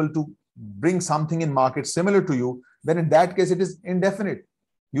will be able to bring something in market similar to you, then in that case it is indefinite.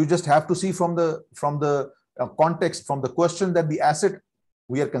 You just have to see from the context, from the question, that the asset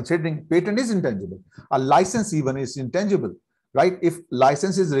we are considering, patent is intangible. A license even is intangible, right? If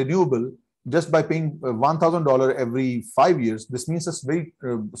license is renewable just by paying $1,000 every 5 years, this means a very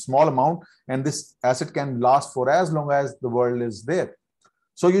small amount, and this asset can last for as long as the world is there.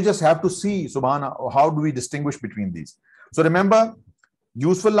 So you just have to see, Subhana, how do we distinguish between these? So remember,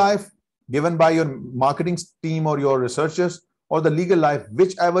 useful life given by your marketing team or your researchers, or the legal life,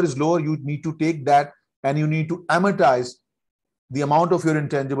 whichever is lower, you need to take that and you need to amortize the amount of your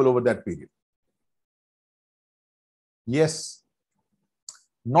intangible over that period. Yes,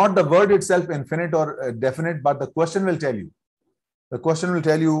 not the word itself infinite or definite, but the question will tell you. The question will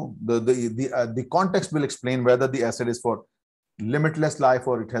tell you, the context will explain whether the asset is for limitless life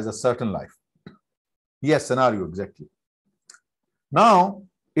or it has a certain life. Yes, scenario, exactly. Now,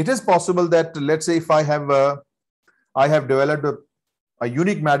 it is possible that, let's say, if I have developed a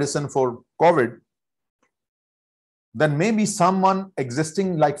unique medicine for COVID, then maybe someone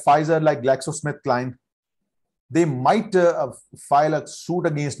existing like Pfizer, like GlaxoSmithKline, they might file a suit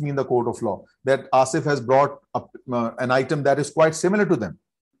against me in the court of law that Asif has brought up an item that is quite similar to them.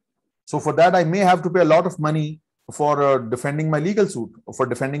 So for that, I may have to pay a lot of money for defending my legal suit, for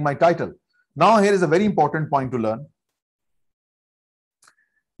defending my title. Now, here is a very important point to learn.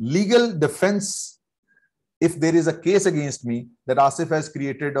 Legal defense, if there is a case against me that Asif has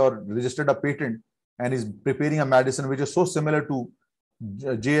created or registered a patent and is preparing a medicine which is so similar to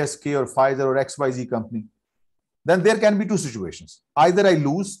JSK or Pfizer or XYZ company, then there can be two situations. Either I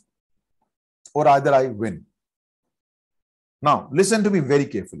lose or either I win. Now, listen to me very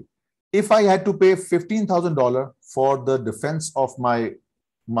carefully. If I had to pay $15,000 for the defense of my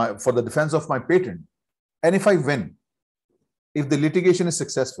patent, and if I win, if the litigation is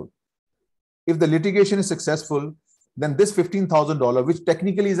successful, then this $15,000, which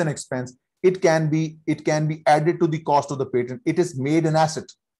technically is an expense, it can be added to the cost of the patent. It is made an asset.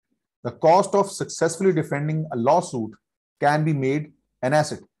 The cost of successfully defending a lawsuit can be made an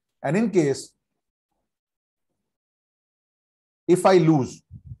asset. And in case, if I lose,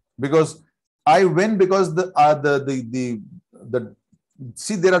 because I win, because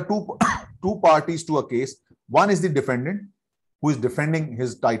see, there are two parties to a case. One is the defendant who is defending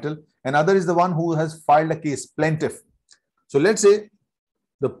his title, and other is the one who has filed a case, plaintiff. So let's say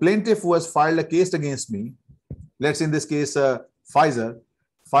the plaintiff who has filed a case against me, let's say in this case Pfizer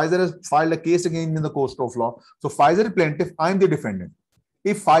has filed a case against me in the court of law. So Pfizer is plaintiff, I am the defendant.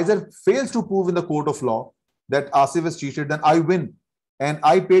 If Pfizer fails to prove in the court of law that Asif has cheated, then I win. And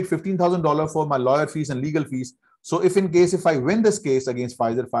I paid $15,000 for my lawyer fees and legal fees. So if I win this case against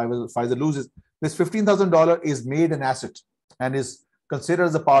Pfizer loses, this $15,000 is made an asset and is considered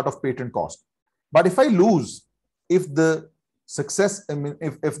as a part of patent cost. But if I lose, if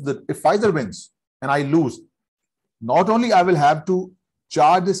Pfizer wins and I lose, not only I will have to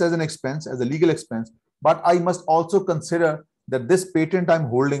charge this as an expense, as a legal expense, but I must also consider that this patent I'm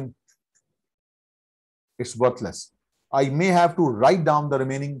holding is worthless. I may have to write down the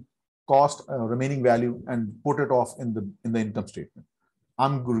remaining cost, remaining value, and put it off in the income statement.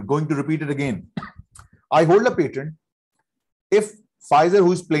 I'm going to repeat it again. I hold a patent. If Pfizer,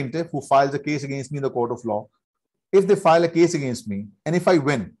 who is plaintiff, who files a case against me in the court of law, if they file a case against me and if I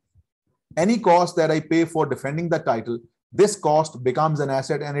win, any cost that I pay for defending the title, this cost becomes an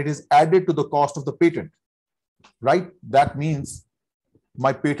asset and it is added to the cost of the patent, right? That means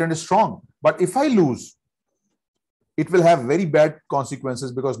my patent is strong. But if I lose, it will have very bad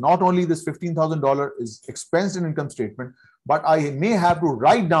consequences, because not only this $15,000 is expensed in income statement, but I may have to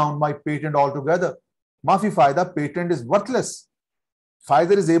write down my patent altogether. Maafi fayda, patent is worthless.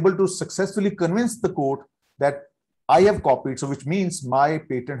 Pfizer is able to successfully convince the court that I have copied, so which means my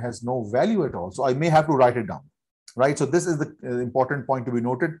patent has no value at all. So I may have to write it down, right? So this is the important point to be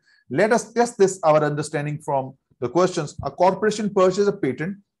noted. Let us test this, our understanding from the questions. A corporation purchased a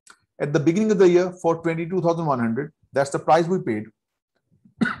patent at the beginning of the year for $22,100. That's the price we paid.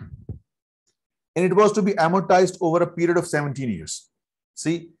 And it was to be amortized over a period of 17 years.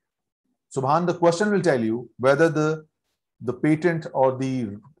 See, Subhan, the question will tell you whether the patent or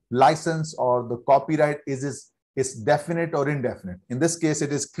the license or the copyright is definite or indefinite. In this case,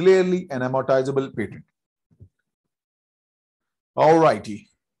 it is clearly an amortizable patent. All righty.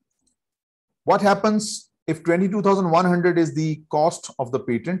 What happens if 22,100 is the cost of the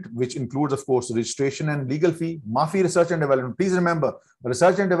patent, which includes, of course, registration and legal fee, Maafi research and development? Please remember,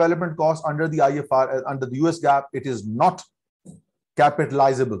 research and development costs under the IFR, under the US GAAP, it is not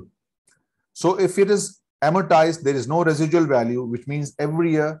capitalizable. So if it is amortized, there is no residual value, which means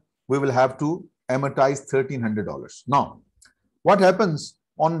every year we will have to amortize $1,300. Now, what happens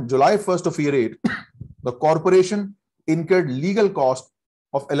on July 1st of year 8, the corporation incurred legal cost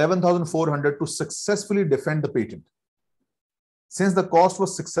of $11,400 to successfully defend the patent. Since the cost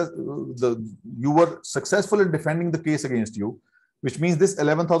was you were successful in defending the case against you, which means this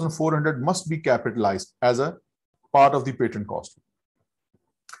 $11,400 must be capitalized as a part of the patent cost.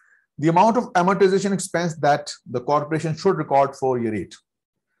 The amount of amortization expense that the corporation should record for year 8.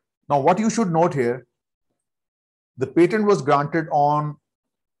 Now, what you should note here, the patent was granted on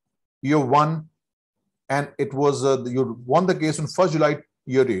year 1, and it was you won the case on 1st July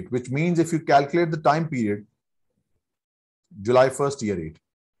year 8, which means if you calculate the time period, July 1st year 8.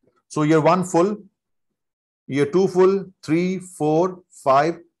 So year 1 full, year 2 full, 3, 4,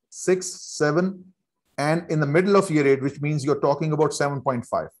 5, 6, 7, and in the middle of year 8, which means you're talking about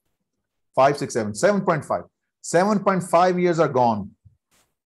 7.5. 5, 6, 7, 7.5. 7.5 years are gone.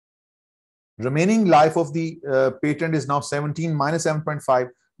 Remaining life of the patent is now 17 minus 7.5.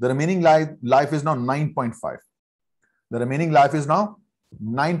 The remaining life is now 9.5. The remaining life is now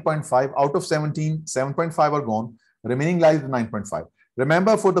 9.5. Out of 17, 7.5 are gone. Remaining life is 9.5.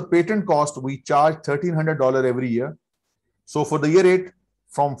 Remember, for the patent cost, we charge $1,300 every year. So for the year 8,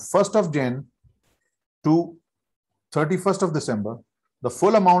 from 1st of Jan to 31st of December, the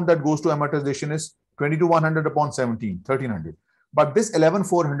full amount that goes to amortization is $22,100 upon 17, $1,300. But this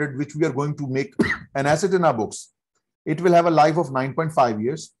 $11,400, which we are going to make an asset in our books, it will have a life of 9.5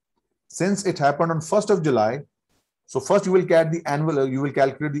 years. Since it happened on 1st of July, so first you will calculate the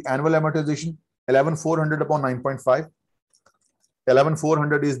annual amortization, 11,400 upon 9.5.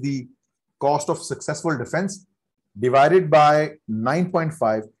 11,400 is the cost of successful defense, divided by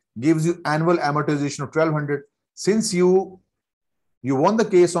 9.5 gives you annual amortization of 1,200. Since you won the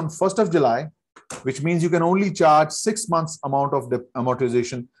case on 1st of July, which means you can only charge 6 months amount of the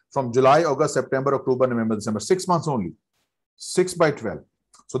amortization from July, August, September, October, November, December. 6 months only. 6 by 12.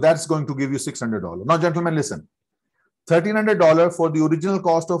 So that's going to give you $600. Now, gentlemen, listen. $1,300 for the original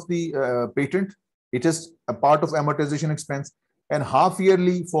cost of the patent. It is a part of amortization expense, and half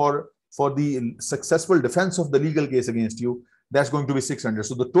yearly for the successful defense of the legal case against you. That's going to be $600.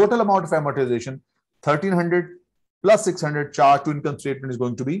 So the total amount of amortization, $1,300 plus $600 charged to income statement, is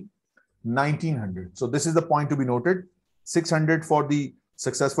going to be $1,900. So this is the point to be noted. $600 for the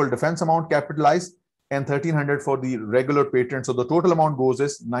successful defense amount capitalized, and $1,300 for the regular patent. So the total amount goes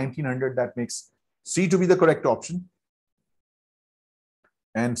as $1,900. That makes C to be the correct option.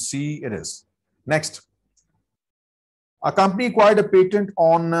 And C it is. Next, a company acquired a patent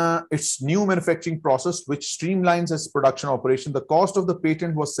on its new manufacturing process, which streamlines its production operation. The cost of the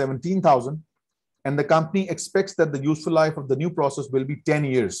patent was $17,000, and the company expects that the useful life of the new process will be 10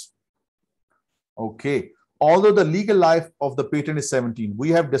 years. Okay. Although the legal life of the patent is 17, we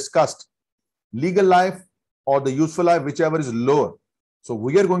have discussed legal life or the useful life, whichever is lower. So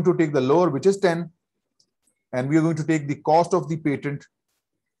we are going to take the lower, which is 10, and we are going to take the cost of the patent.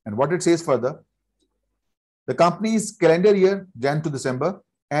 And what it says further, the company's calendar year, Jan to December,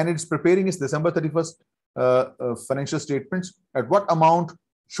 and it's preparing its December 31st financial statements. At what amount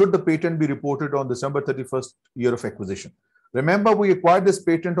should the patent be reported on December 31st year of acquisition? Remember, we acquired this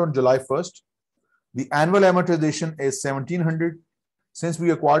patent on July 1st. The annual amortization is $1,700. Since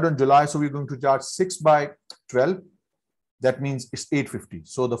we acquired on July, so we're going to charge 6 by 12. That means it's 850.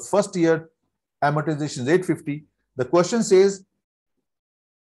 So the first year amortization is 850. The question says,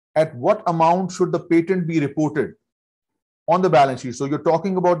 at what amount should the patent be reported on the balance sheet? So you're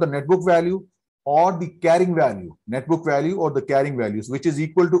talking about the net book value or the carrying value, net book value or the carrying values, which is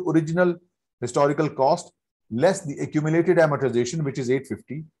equal to original historical cost less the accumulated amortization, which is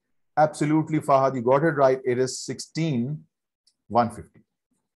 850. Absolutely, Fahad, you got it right. It is 16,150.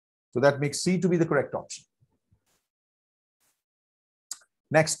 So that makes C to be the correct option.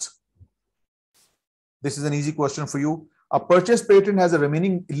 Next, this is an easy question for you. A purchase patent has a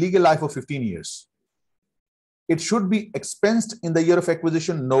remaining legal life of 15 years. It should be expensed in the year of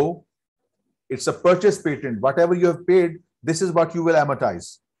acquisition. No, it's a purchase patent. Whatever you have paid, this is what you will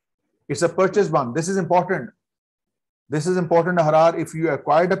amortize. It's a purchase one. This is important. This is important, Harar. If you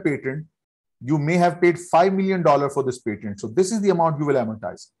acquired a patent, you may have paid $5 million for this patent. So this is the amount you will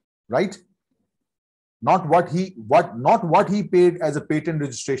amortize, right? Not what he paid as a patent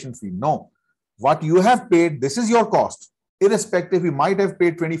registration fee. No, what you have paid, this is your cost. Irrespective, you might have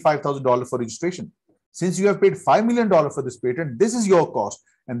paid $25,000 for registration. Since you have paid $5 million for this patent, this is your cost,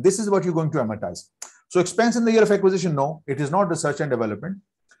 and this is what you're going to amortize. So expense in the year of acquisition, no, it is not research and development.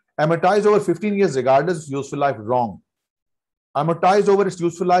 Amortize over 15 years regardless of useful life, wrong. Amortized over its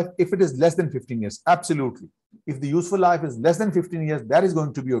useful life if it is less than 15 years, absolutely. If the useful life is less than 15 years, that is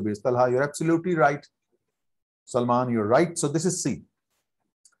going to be your base. Talha, you're absolutely right. Salman, you're right. So this is C.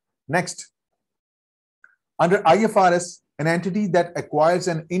 Next, under IFRS, an entity that acquires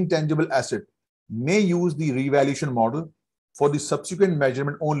an intangible asset may use the revaluation model for the subsequent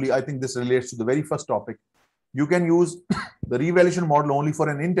measurement only. I think this relates to the very first topic. You can use the revaluation model only for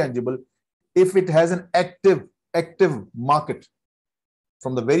an intangible if it has an active market.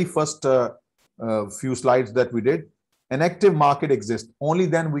 From the very first few slides that we did, an active market exists. Only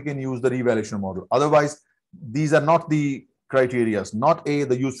then we can use the revaluation model. Otherwise, these are not the criteria. Not A,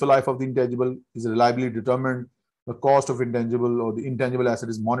 the useful life of the intangible is reliably determined. The cost of intangible or the intangible asset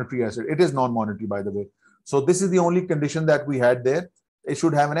is monetary asset. It is non-monetary, by the way. So this is the only condition that we had there. It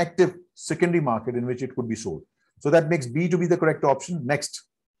should have an active secondary market in which it could be sold. So that makes B to be the correct option. Next.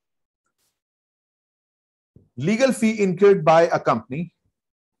 Legal fee incurred by a company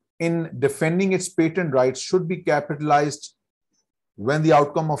in defending its patent rights should be capitalized when the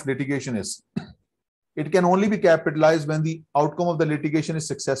outcome of litigation is. It can only be capitalized when the outcome of the litigation is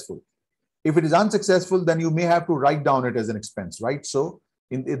successful. If it is unsuccessful, then you may have to write down it as an expense, right? So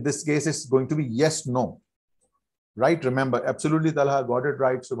in this case, it's going to be yes, no, right? Remember, absolutely, Talha, got it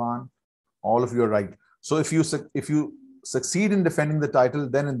right, Subhan. All of you are right. So if you succeed in defending the title,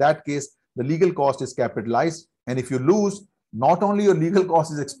 then in that case, the legal cost is capitalized. And if you lose, not only your legal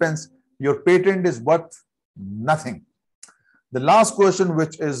cost is expense, your patent is worth nothing. The last question,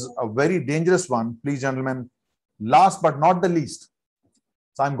 which is a very dangerous one, please, gentlemen, last but not the least.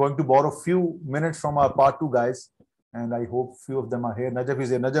 So I'm going to borrow a few minutes from our part 2 guys, and I hope few of them are here. Najaf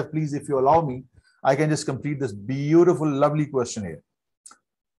is here. Najaf, please, if you allow me, I can just complete this beautiful, lovely question here.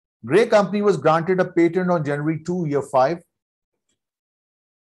 Gray Company was granted a patent on January 2, year 5,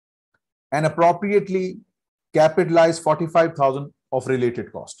 and appropriately capitalized 45,000 of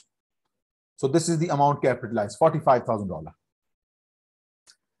related cost. So this is the amount capitalized, $45,000.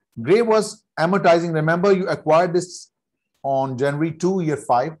 Gray was amortizing. Remember, you acquired this on January 2, year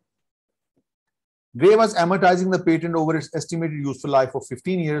 5. Gray was amortizing the patent over its estimated useful life of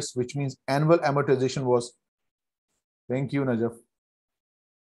 15 years, which means annual amortization was, thank you, Najaf,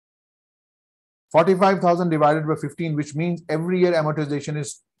 45,000 divided by 15, which means every year amortization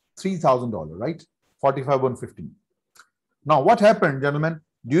is $3,000, right? 45 on 15. Now, what happened, gentlemen?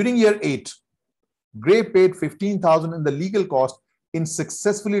 During year 8, Gray paid 15,000 in the legal cost in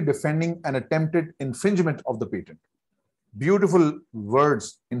successfully defending an attempted infringement of the patent. Beautiful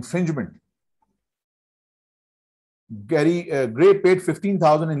words, infringement. Gray paid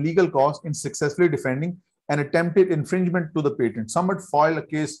 15,000 in legal costs in successfully defending an attempted infringement to the patent. Someone filed a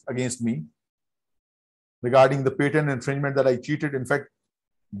case against me regarding the patent infringement that I cheated. In fact,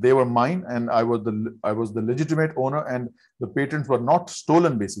 they were mine, and I was the legitimate owner, and the patents were not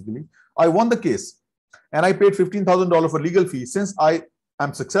stolen. Basically, I won the case, and I paid $15,000 for legal fees. Since I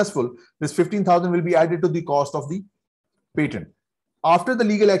am successful, this 15,000 will be added to the cost of the patent. After the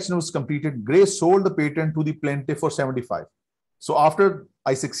legal action was completed, Gray sold the patent to the plaintiff for 75. So after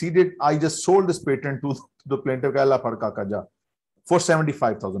I succeeded, I just sold this patent to the plaintiff for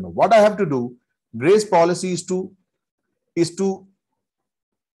 75,000. What I have to do, Gray's policy is to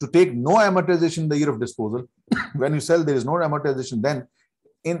take no amortization in the year of disposal. When you sell, there is no amortization. Then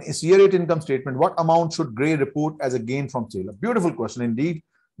in its year 8 income statement, what amount should Gray report as a gain from sale? A beautiful question indeed.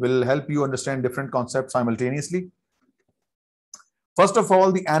 Will help you understand different concepts simultaneously. First of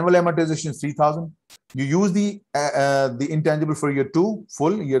all, the annual amortization is 3,000. You use the intangible for year 2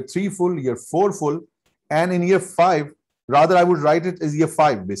 full, year 3 full, year 4 full, and in year 5, rather I would write it as year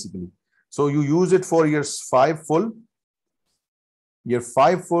 5 basically. So you use it for years 5 full, year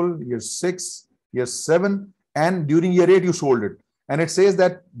 5 full, year 6, year 7, and during year 8 you sold it. And it says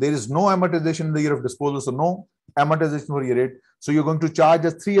that there is no amortization in the year of disposal, so no amortization for year 8. So you're going to charge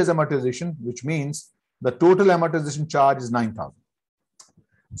as 3 years amortization, which means the total amortization charge is 9,000.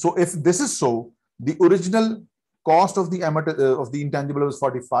 So if this is so, the original cost of the intangible was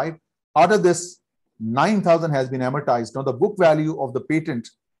 45. Out of this, 9,000 has been amortized. Now the book value of the patent,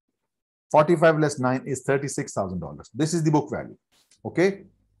 45 less 9 is $36,000. This is the book value. Okay.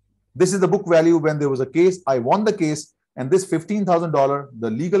 This is the book value when there was a case. I won the case, and this $15,000,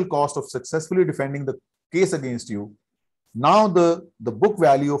 the legal cost of successfully defending the case against you. Now the book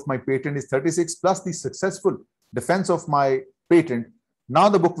value of my patent is 36 plus the successful defense of my patent. Now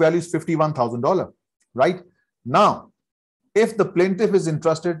the book value is $51,000, right? Now, if the plaintiff is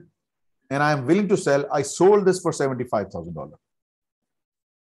interested and I am willing to sell, I sold this for $75,000.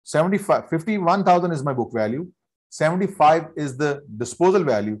 51,000 is my book value. 75 is the disposal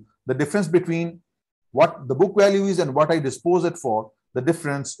value. The difference between what the book value is and what I dispose it for, the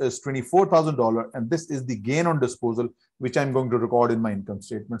difference is $24,000, and this is the gain on disposal, which I'm going to record in my income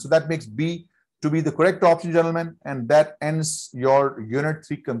statement. So that makes B to be the correct option, gentlemen, and that ends your unit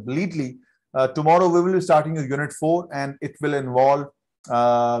 3 completely. Tomorrow we will be starting with unit 4, and it will involve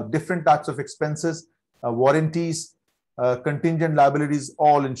different types of expenses, warranties, contingent liabilities,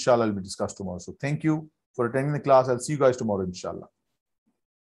 all inshallah will be discussed tomorrow. So thank you for attending the class. I'll see you guys tomorrow, inshallah.